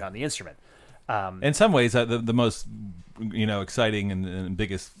that huge on the instrument. In some ways, the most exciting and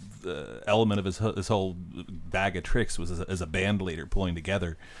biggest element of his whole bag of tricks was as a band leader, pulling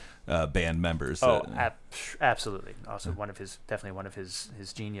together band members. Absolutely. Also, definitely one of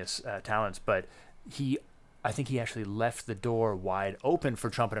his genius talents. But I think he actually left the door wide open for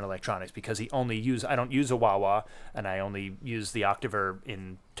trumpet and electronics because I don't use a wah-wah, and I only use the octaver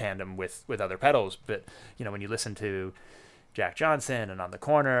in tandem with other pedals. But when you listen to Jack Johnson and On the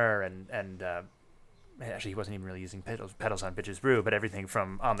Corner and actually he wasn't even really using pedals on Bitches Brew, but everything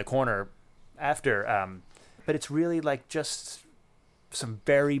from On the Corner after. But it's really like just some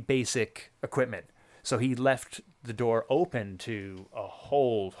very basic equipment. So he left the door open to a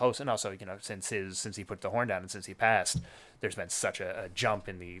whole host, and also since he put the horn down and since he passed, there's been such a jump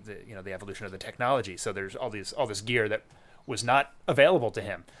in the evolution of the technology. So there's all this gear that was not available to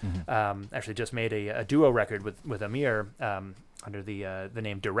him. Mm-hmm. Actually, just made a duo record with Amir under the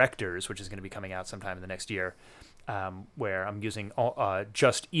name Directors, which is going to be coming out sometime in the next year, where I'm using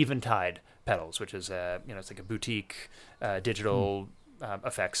just Eventide pedals, which is it's like a boutique digital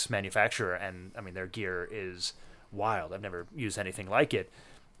effects manufacturer, and I mean their gear is wild. I've never used anything like it,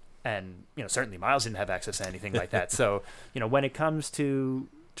 and certainly Miles didn't have access to anything like that. So when it comes to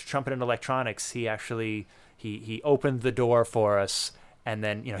trumpet and electronics, he actually he opened the door for us, and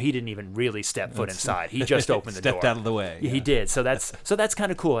then he didn't even really step foot inside. He just opened the door, stepped out of the way. Yeah. He did. So that's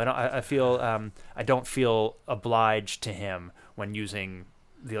kind of cool. I feel I don't feel obliged to him when using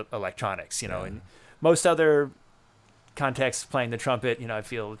the electronics. In most other contexts, playing the trumpet, I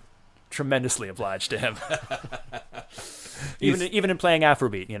feel tremendously obliged to him. even in playing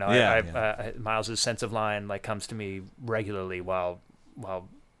Afrobeat, Miles's sense of line comes to me regularly while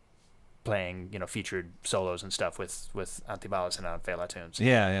playing featured solos and stuff with Antibalas and Fela tunes.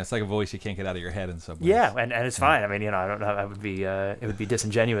 Yeah, it's like a voice you can't get out of your head in some ways. Yeah, and it's fine. I mean, I don't know. It would be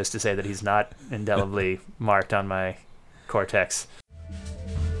disingenuous to say that he's not indelibly marked on my cortex.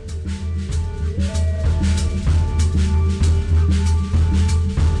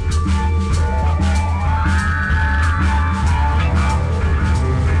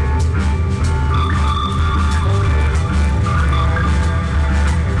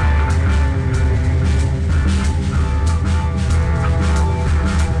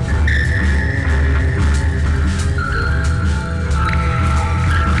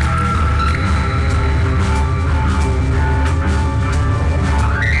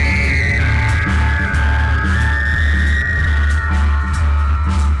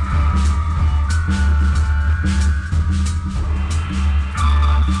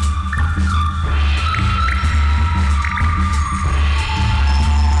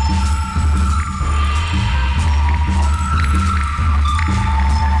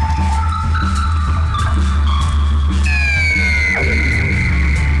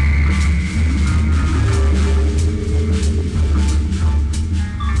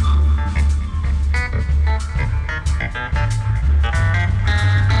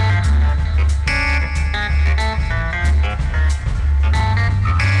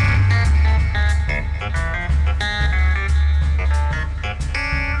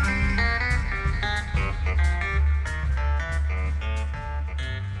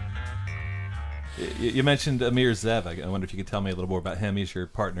 You mentioned Amir Zev. I wonder if you could tell me a little more about him. He's your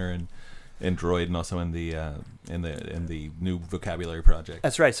partner in Droid and also in the new Vocabulary project.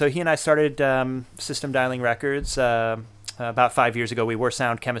 That's right. So he and I started System Dialing Records about 5 years ago. We were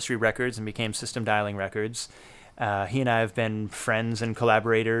Sound Chemistry Records and became System Dialing Records. He and I have been friends and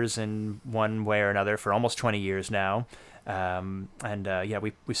collaborators in one way or another for almost 20 years now. We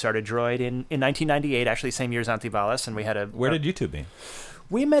started Droid in 1998, actually same year as Antibalas, and we had a... Where did you two meet?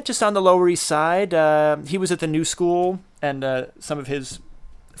 We met just on the Lower East Side. He was at the New School, and some of his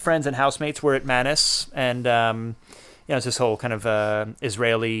friends and housemates were at Manus, and it's this whole kind of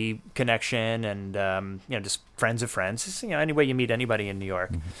Israeli connection, and just friends of friends. It's, any way you meet anybody in New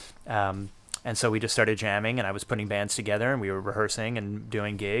York. And so we just started jamming, and I was putting bands together, and we were rehearsing and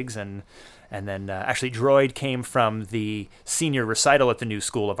doing gigs, and then actually Droid came from the senior recital at the New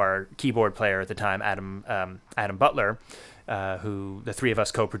School of our keyboard player at the time, Adam Butler, who the three of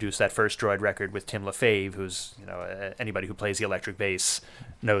us co-produced that first Droid record with Tim LaFave, who's, anybody who plays the electric bass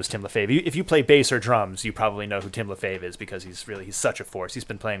knows Tim LaFave. If you play bass or drums, you probably know who Tim LaFave is, because he's such a force. He's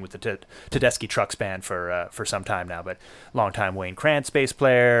been playing with the Tedeschi Trucks band for some time now, but longtime Wayne Krantz bass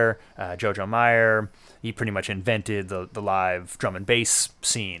player, Jojo Meyer. He pretty much invented the live drum and bass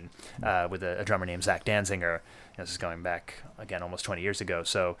scene with a drummer named Zach Danziger. This is going back, again, almost 20 years ago.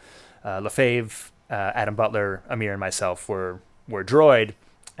 So LaFave, Adam Butler, Amir, and myself were Droid,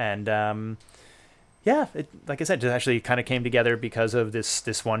 and like I said, it actually kind of came together because of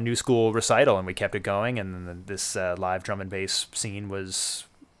this one New School recital, and we kept it going, and then this live drum and bass scene was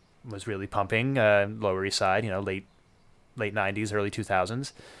really pumping. Lower East Side, late 90s, early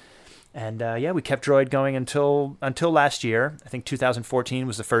 2000s, and we kept Droid going until last year. I think 2014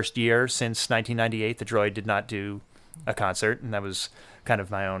 was the first year since 1998 that Droid did not do a concert, and that was kind of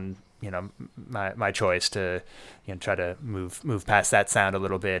my own, my choice to, try to move past that sound a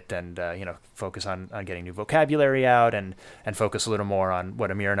little bit, and focus on getting new vocabulary out, and focus a little more on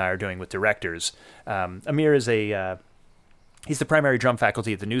what Amir and I are doing with directors. Amir is he's the primary drum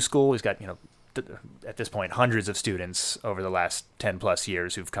faculty at the New School. He's got at this point hundreds of students over the last 10 plus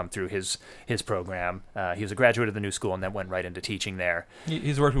years who've come through his program. He was a graduate of the New School and then went right into teaching there.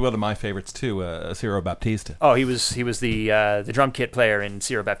 He's worked with one of my favorites too, Ciro Baptista. Oh, he was the drum kit player in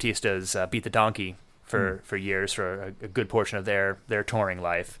Ciro Baptista's Beat the Donkey for years, for a good portion of their touring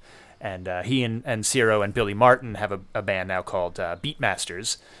life. And he and Ciro and Billy Martin have a band now called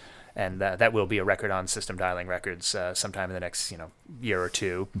Beatmasters. And that will be a record on System Dialing Records sometime in the next year or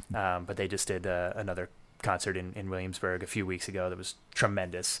two. But they just did another concert in Williamsburg a few weeks ago that was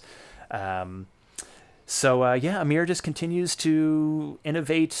tremendous. Amir just continues to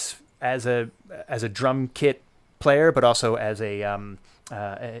innovate as a drum kit player, but also as in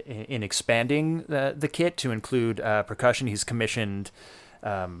expanding the kit to include percussion. He's commissioned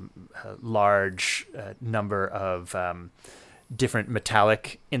a large number of different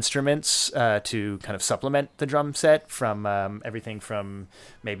metallic instruments to kind of supplement the drum set, from everything from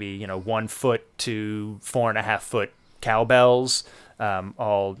maybe 1 foot to 4.5 foot cowbells,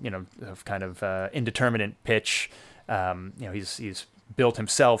 all of kind of indeterminate pitch. He's built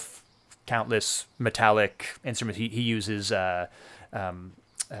himself countless metallic instruments. He uses all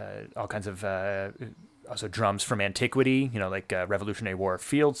kinds of also drums from antiquity, like Revolutionary War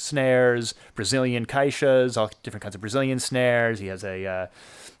field snares, Brazilian caixas, all different kinds of Brazilian snares. He has a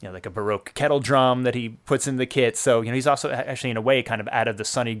like a Baroque kettle drum that he puts in the kit. So he's also actually, in a way, kind of out of the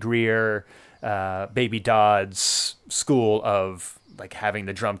Sonny Greer, Baby Dodds school of like having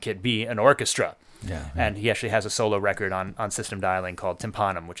the drum kit be an orchestra. Yeah. And he actually has a solo record on System Dialing called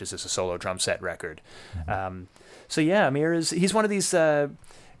Tympanum, which is just a solo drum set record. Mm-hmm. Amir he's one of these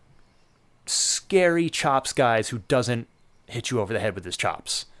scary chops guys who doesn't hit you over the head with his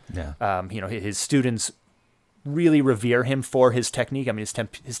chops. Yeah. His students really revere him for his technique. I mean,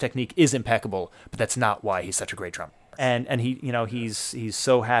 his technique is impeccable, but that's not why he's such a great drummer. And he, he's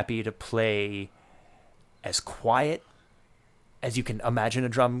so happy to play as quiet as you can imagine a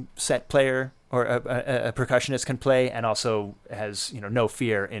drum set player or a percussionist can play, and also has no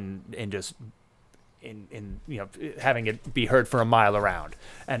fear in just in having it be heard for a mile around,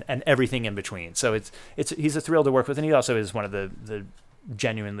 and everything in between. So he's a thrill to work with, and he also is one of the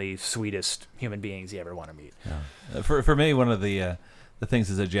genuinely sweetest human beings you ever want to meet. Yeah. For me, one of the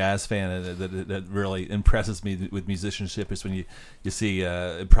things as a jazz fan that really impresses me with musicianship is when you see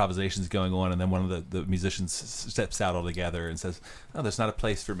improvisations going on, and then one of the musicians steps out altogether and says, "Oh, there's not a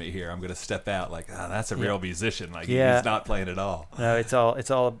place for me here. I'm going to step out." Like, oh, that's a real musician. Like, he's not playing at all. No, it's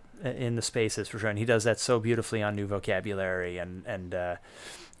all in the spaces for sure, and he does that so beautifully on New Vocabulary, and I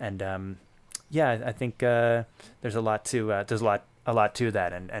think there's a lot to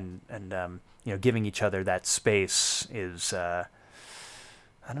that, and giving each other that space is.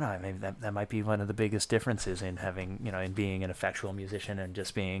 I don't know. Maybe that might be one of the biggest differences in having, in being an effectual musician and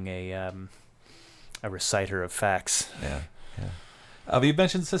just being a reciter of facts. Yeah. You've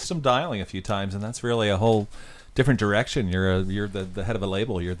mentioned System Dialing a few times, and that's really a whole different direction. You're the head of a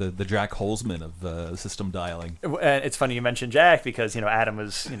label. You're the Jack Holzman of System Dialing. It's funny you mentioned Jack, because Adam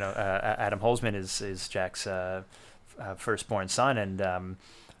was Adam Holzman is Jack's firstborn son, and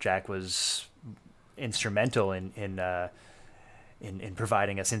Jack was instrumental in in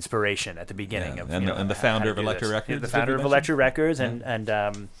providing us inspiration at the beginning of and the founder of Elektra Records, the founder of Elektra Records, and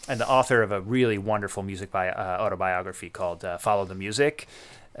the author of a really wonderful music autobiography called Follow the Music.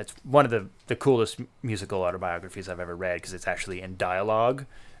 It's one of the coolest musical autobiographies I've ever read because it's actually in dialogue.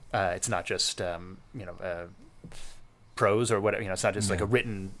 It's not just prose or whatever. It's not just like a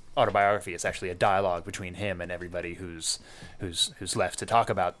written autobiography. It's actually a dialogue between him and everybody who's left to talk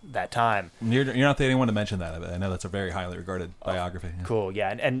about that time. You're not the only one to mention that. I know that's a very highly regarded biography. Yeah. Cool,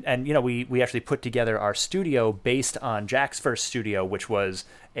 yeah, and we actually put together our studio based on Jack's first studio, which was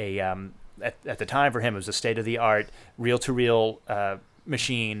a at the time for him it was a state of the art reel to reel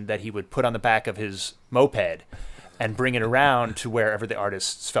machine that he would put on the back of his moped and bring it around to wherever the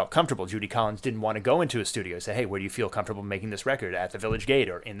artists felt comfortable. Judy Collins didn't want to go into a studio. He said, hey, where do you feel comfortable making this record? At the Village Gate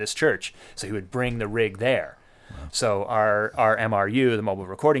or in this church. So he would bring the rig there. Wow. So our MRU, the mobile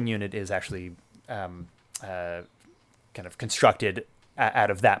recording unit, is actually kind of constructed out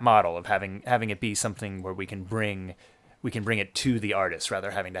of that model of having it be something where we can bring it to the artist rather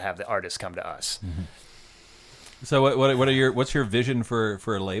than having to have the artist come to us. Mm-hmm. So what's your vision for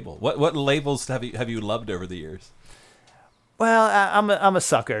a label? What labels have you loved over the years? Well, I'm a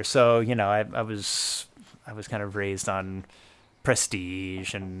sucker, so I was kind of raised on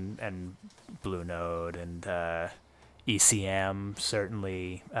Prestige and Blue Note and ECM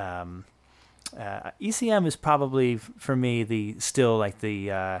certainly. ECM is probably for me the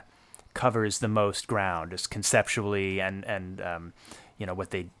covers the most ground, just conceptually and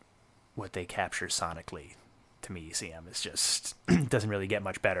what they capture sonically. To me, ECM is just doesn't really get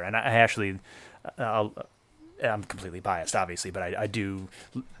much better, and I actually. I'm completely biased, obviously, but I do,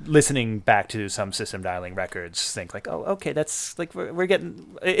 listening back to some System Dialing records, think like, oh, okay, that's like we're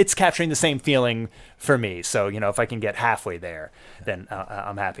getting, it's capturing the same feeling for me. So, if I can get halfway there, then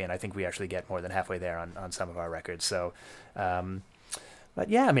I'm happy. And I think we actually get more than halfway there on some of our records. So, but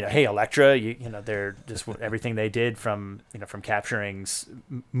yeah, I mean, hey, Elektra, they're just everything they did from capturing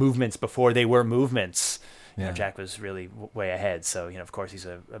movements before they were movements. Yeah. Jack was really way ahead. So, of course, he's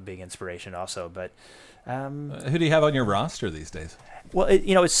a big inspiration also, but. Who do you have on your roster these days? Well,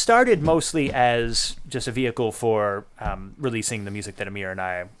 it started mostly as just a vehicle for releasing the music that Amir and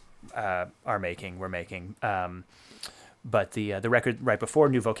I we're making. But the record right before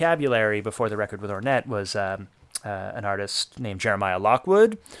New Vocabulary, before the record with Ornette, was an artist named Jeremiah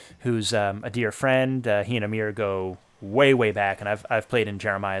Lockwood, who's a dear friend. He and Amir go way, way back, and I've played in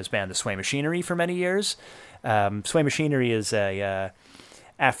Jeremiah's band, the Sway Machinery, for many years. Sway Machinery is a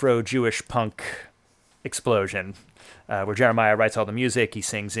Afro-Jewish punk explosion where Jeremiah writes all the music. He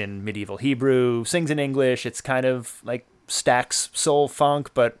sings in medieval Hebrew, sings in English. It's kind of like Stax soul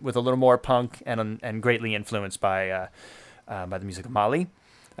funk, but with a little more punk and greatly influenced by the music of Mali.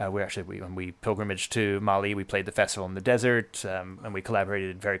 When we pilgrimaged to Mali, we played the festival in the desert, and we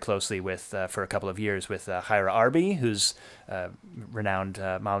collaborated very closely with for a couple of years with Hyra Arbi, who's a renowned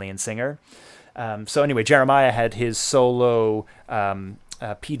Malian singer. So anyway, Jeremiah had his solo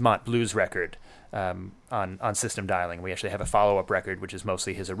Piedmont blues record on System Dialing. We actually have a follow-up record, which is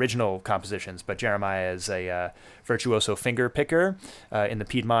mostly his original compositions, but Jeremiah is a virtuoso finger picker in the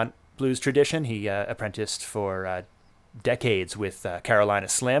Piedmont blues tradition. He apprenticed for decades with Carolina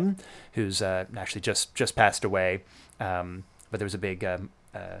Slim, who's actually just passed away. But there was a big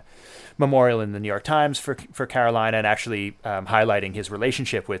memorial in the New York Times for Carolina, and actually highlighting his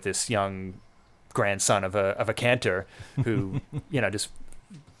relationship with this young grandson of a cantor who just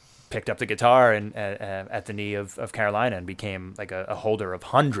picked up the guitar and at the knee of Carolina and became like a holder of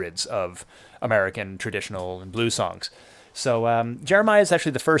hundreds of American traditional and blues songs. So Jeremiah is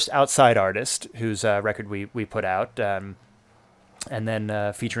actually the first outside artist whose record we put out, and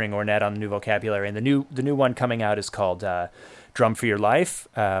then featuring Ornette on the New Vocabulary. And the new one coming out is called Drum for Your Life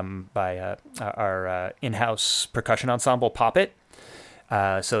by our in-house percussion ensemble, Poppet.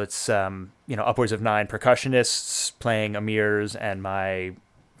 So it's upwards of 9 percussionists playing Amir's and my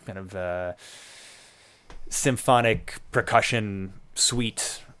kind of symphonic percussion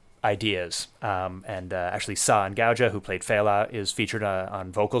suite ideas. And actually Sa and Gauja, who played Fela, is featured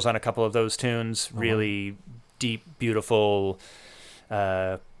on vocals on a couple of those tunes. Mm-hmm. Really deep, beautiful,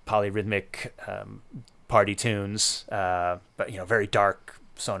 polyrhythmic party tunes, but very dark,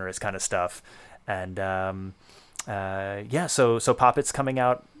 sonorous kind of stuff. And so Poppet's coming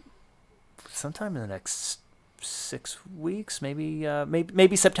out sometime in the next 6 weeks,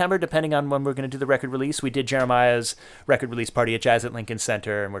 maybe September, depending on when we're going to do the record release. We did Jeremiah's record release party at Jazz at Lincoln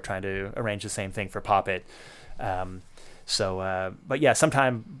Center, and we're trying to arrange the same thing for Poppet. But yeah,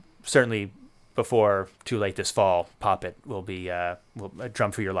 sometime certainly before too late this fall, Pop It will be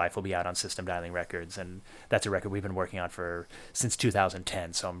Drum for Your Life will be out on System Dialing Records, and that's a record we've been working on since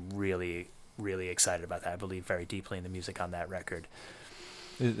 2010. So I'm really, really excited about that. I believe very deeply in the music on that record.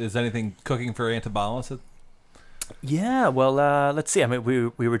 Is anything cooking for Antibalas? Yeah, well, let's see. I mean,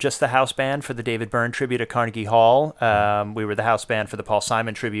 we were just the house band for the David Byrne tribute at Carnegie Hall. We were the house band for the Paul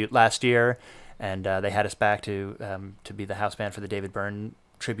Simon tribute last year, and they had us back to be the house band for the David Byrne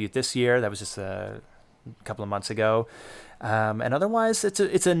tribute this year. That was just a couple of months ago. And otherwise,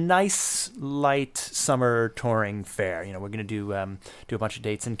 it's a nice light summer touring fair. You know, we're going to do a bunch of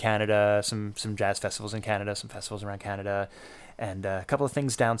dates in Canada, some jazz festivals in Canada, some festivals around Canada, and a couple of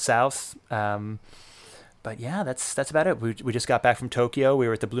things down south. But yeah, that's about it. We just got back from Tokyo. We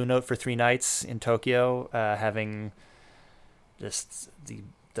were at the Blue Note for 3 nights in Tokyo, having just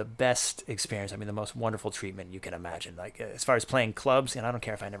the best experience. I mean, the most wonderful treatment you can imagine. Like, as far as playing clubs, I don't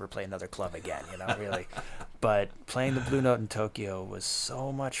care if I never play another club again, really. But playing the Blue Note in Tokyo was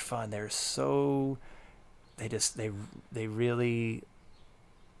so much fun. They really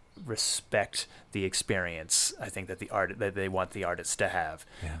respect the experience. I think that that they want the artists to have.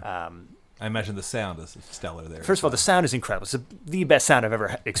 Yeah. I imagine the sound is stellar there. First of all, the sound is incredible. It's the best sound I've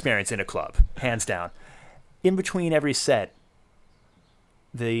ever experienced in a club, hands down. In between every set,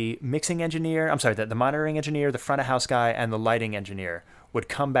 the mixing engineer, the monitoring engineer, the front of house guy, and the lighting engineer would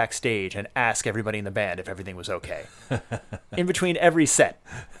come backstage and ask everybody in the band if everything was okay. In between every set.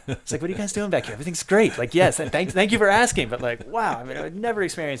 It's like, what are you guys doing back here? Everything's great. Like, yes, and thank you for asking, but like, wow, I mean, I would never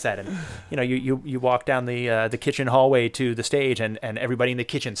experience that. And you walk down the kitchen hallway to the stage, and everybody in the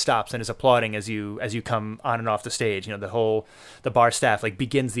kitchen stops and is applauding as you come on and off the stage. The bar staff like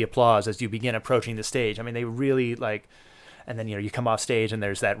begins the applause as you begin approaching the stage. I mean, they really like. And then, you come off stage and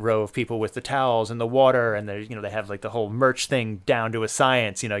there's that row of people with the towels and the water, and there's, they have like the whole merch thing down to a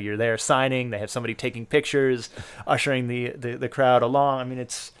science. You're there signing, they have somebody taking pictures, ushering the crowd along. I mean,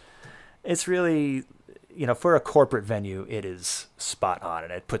 it's really, for a corporate venue, it is spot on,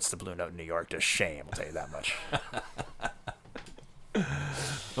 and it puts the Blue Note in New York to shame. I'll tell you that much.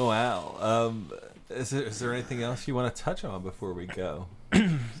 Wow. Is there anything else you want to touch on before we go?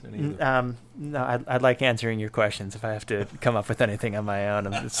 No, I'd like answering your questions. If I have to come up with anything on my own,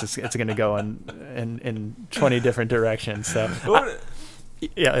 it's going to go in 20 different directions. So,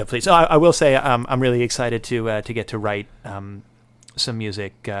 yeah, please. So I will say I'm really excited to get to write some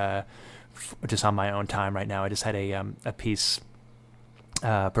music just on my own time right now. I just had a piece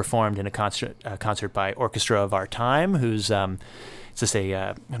performed in a concert by Orchestra of Our Time, who's it's just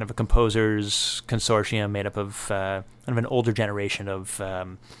a kind of a composers consortium made up of kind of an older generation of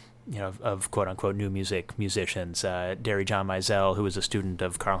quote unquote new music musicians. Derry John Mizell, who was a student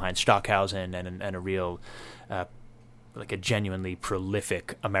of Karlheinz Stockhausen and a real like a genuinely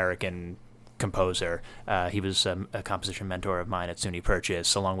prolific American composer. He was a composition mentor of mine at SUNY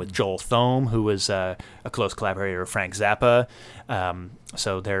Purchase, along with Joel Thome, who was a close collaborator of Frank Zappa.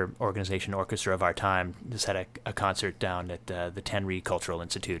 So their organization, Orchestra of Our Time, just had a concert down at the Tenri Cultural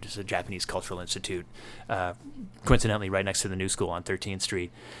Institute. It's a Japanese cultural institute, coincidentally right next to the New School on 13th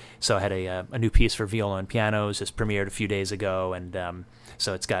Street. So I had a new piece for viola and pianos, just premiered a few days ago, and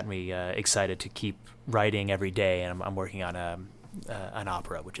so it's got me excited to keep writing every day, and I'm working on an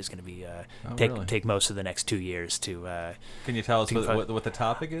opera, which is going to be take most of the next 2 years to. Can you tell us what the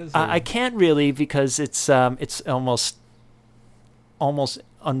topic is? I can't really, because it's almost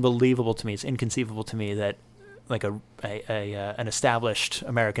unbelievable to me. It's inconceivable to me that like an established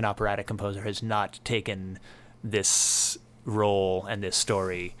American operatic composer has not taken this role and this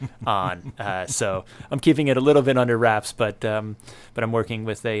story on. So I'm keeping it a little bit under wraps, but I'm working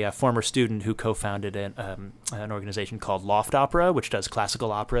with a former student who co-founded an organization called Loft Opera, which does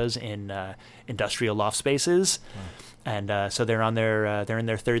classical operas in industrial loft spaces. Wow. And so they're in their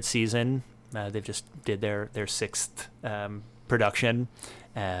 3rd season. They've just did their 6th production.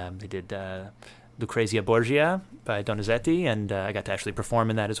 They did Lucrezia Borgia by Donizetti, and I got to actually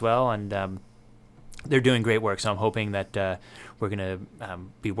perform in that as well. And they're doing great work, so I'm hoping that we're going to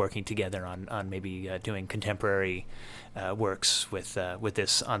be working together on maybe doing contemporary works with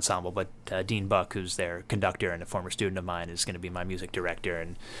this ensemble. But Dean Buck, who's their conductor and a former student of mine, is going to be my music director.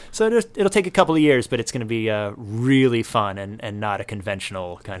 And so it'll take a couple of years, but it's going to be really fun and not a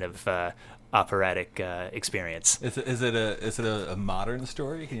conventional kind of operatic experience. Is it a modern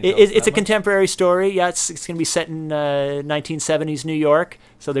story? It's a contemporary story. Yeah, it's going to be set in 1970s New York,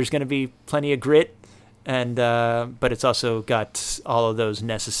 so there's going to be plenty of grit. And but it's also got all of those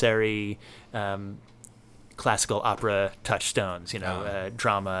necessary classical opera touchstones,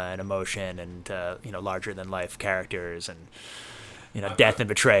 drama and emotion, and larger than life characters, and death and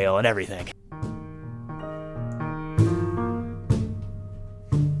betrayal and everything.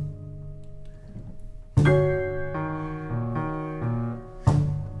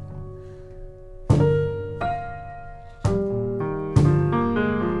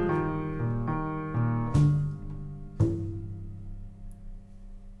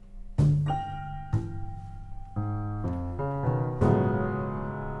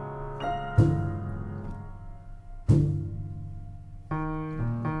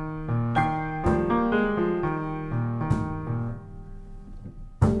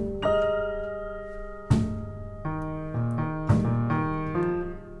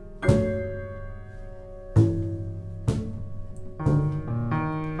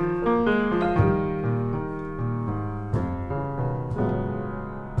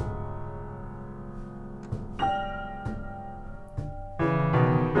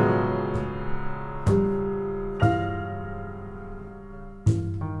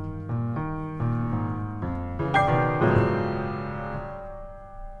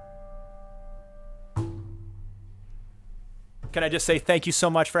 Can I just say thank you so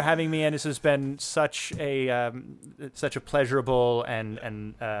much for having me, and this has been such a pleasurable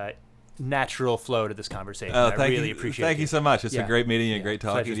and natural flow to this conversation. I really appreciate it. Thank you so much. It's been great meeting you and great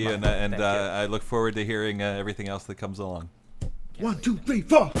talking to you, and I look forward to hearing everything else that comes along. 1, 2, 3,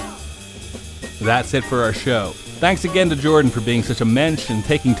 4. That's it for our show. Thanks again to Jordan for being such a mensch and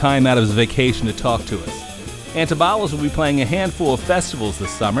taking time out of his vacation to talk to us. Antibalas will be playing a handful of festivals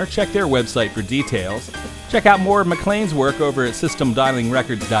this summer. Check their website for details. Check out more of McLean's work over at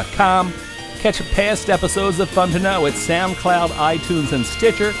SystemDialingRecords.com. Catch past episodes of Fun to Know at SoundCloud, iTunes, and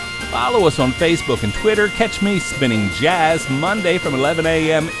Stitcher. Follow us on Facebook and Twitter. Catch me spinning jazz Monday from 11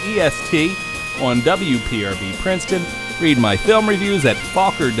 a.m. EST on WPRB Princeton. Read my film reviews at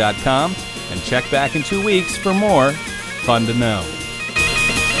Falker.com. And check back in 2 weeks for more Fun to Know.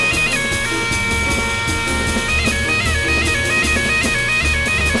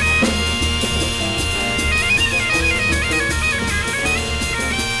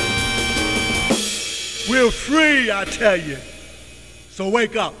 We're free, I tell you. So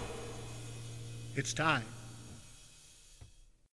wake up. It's time.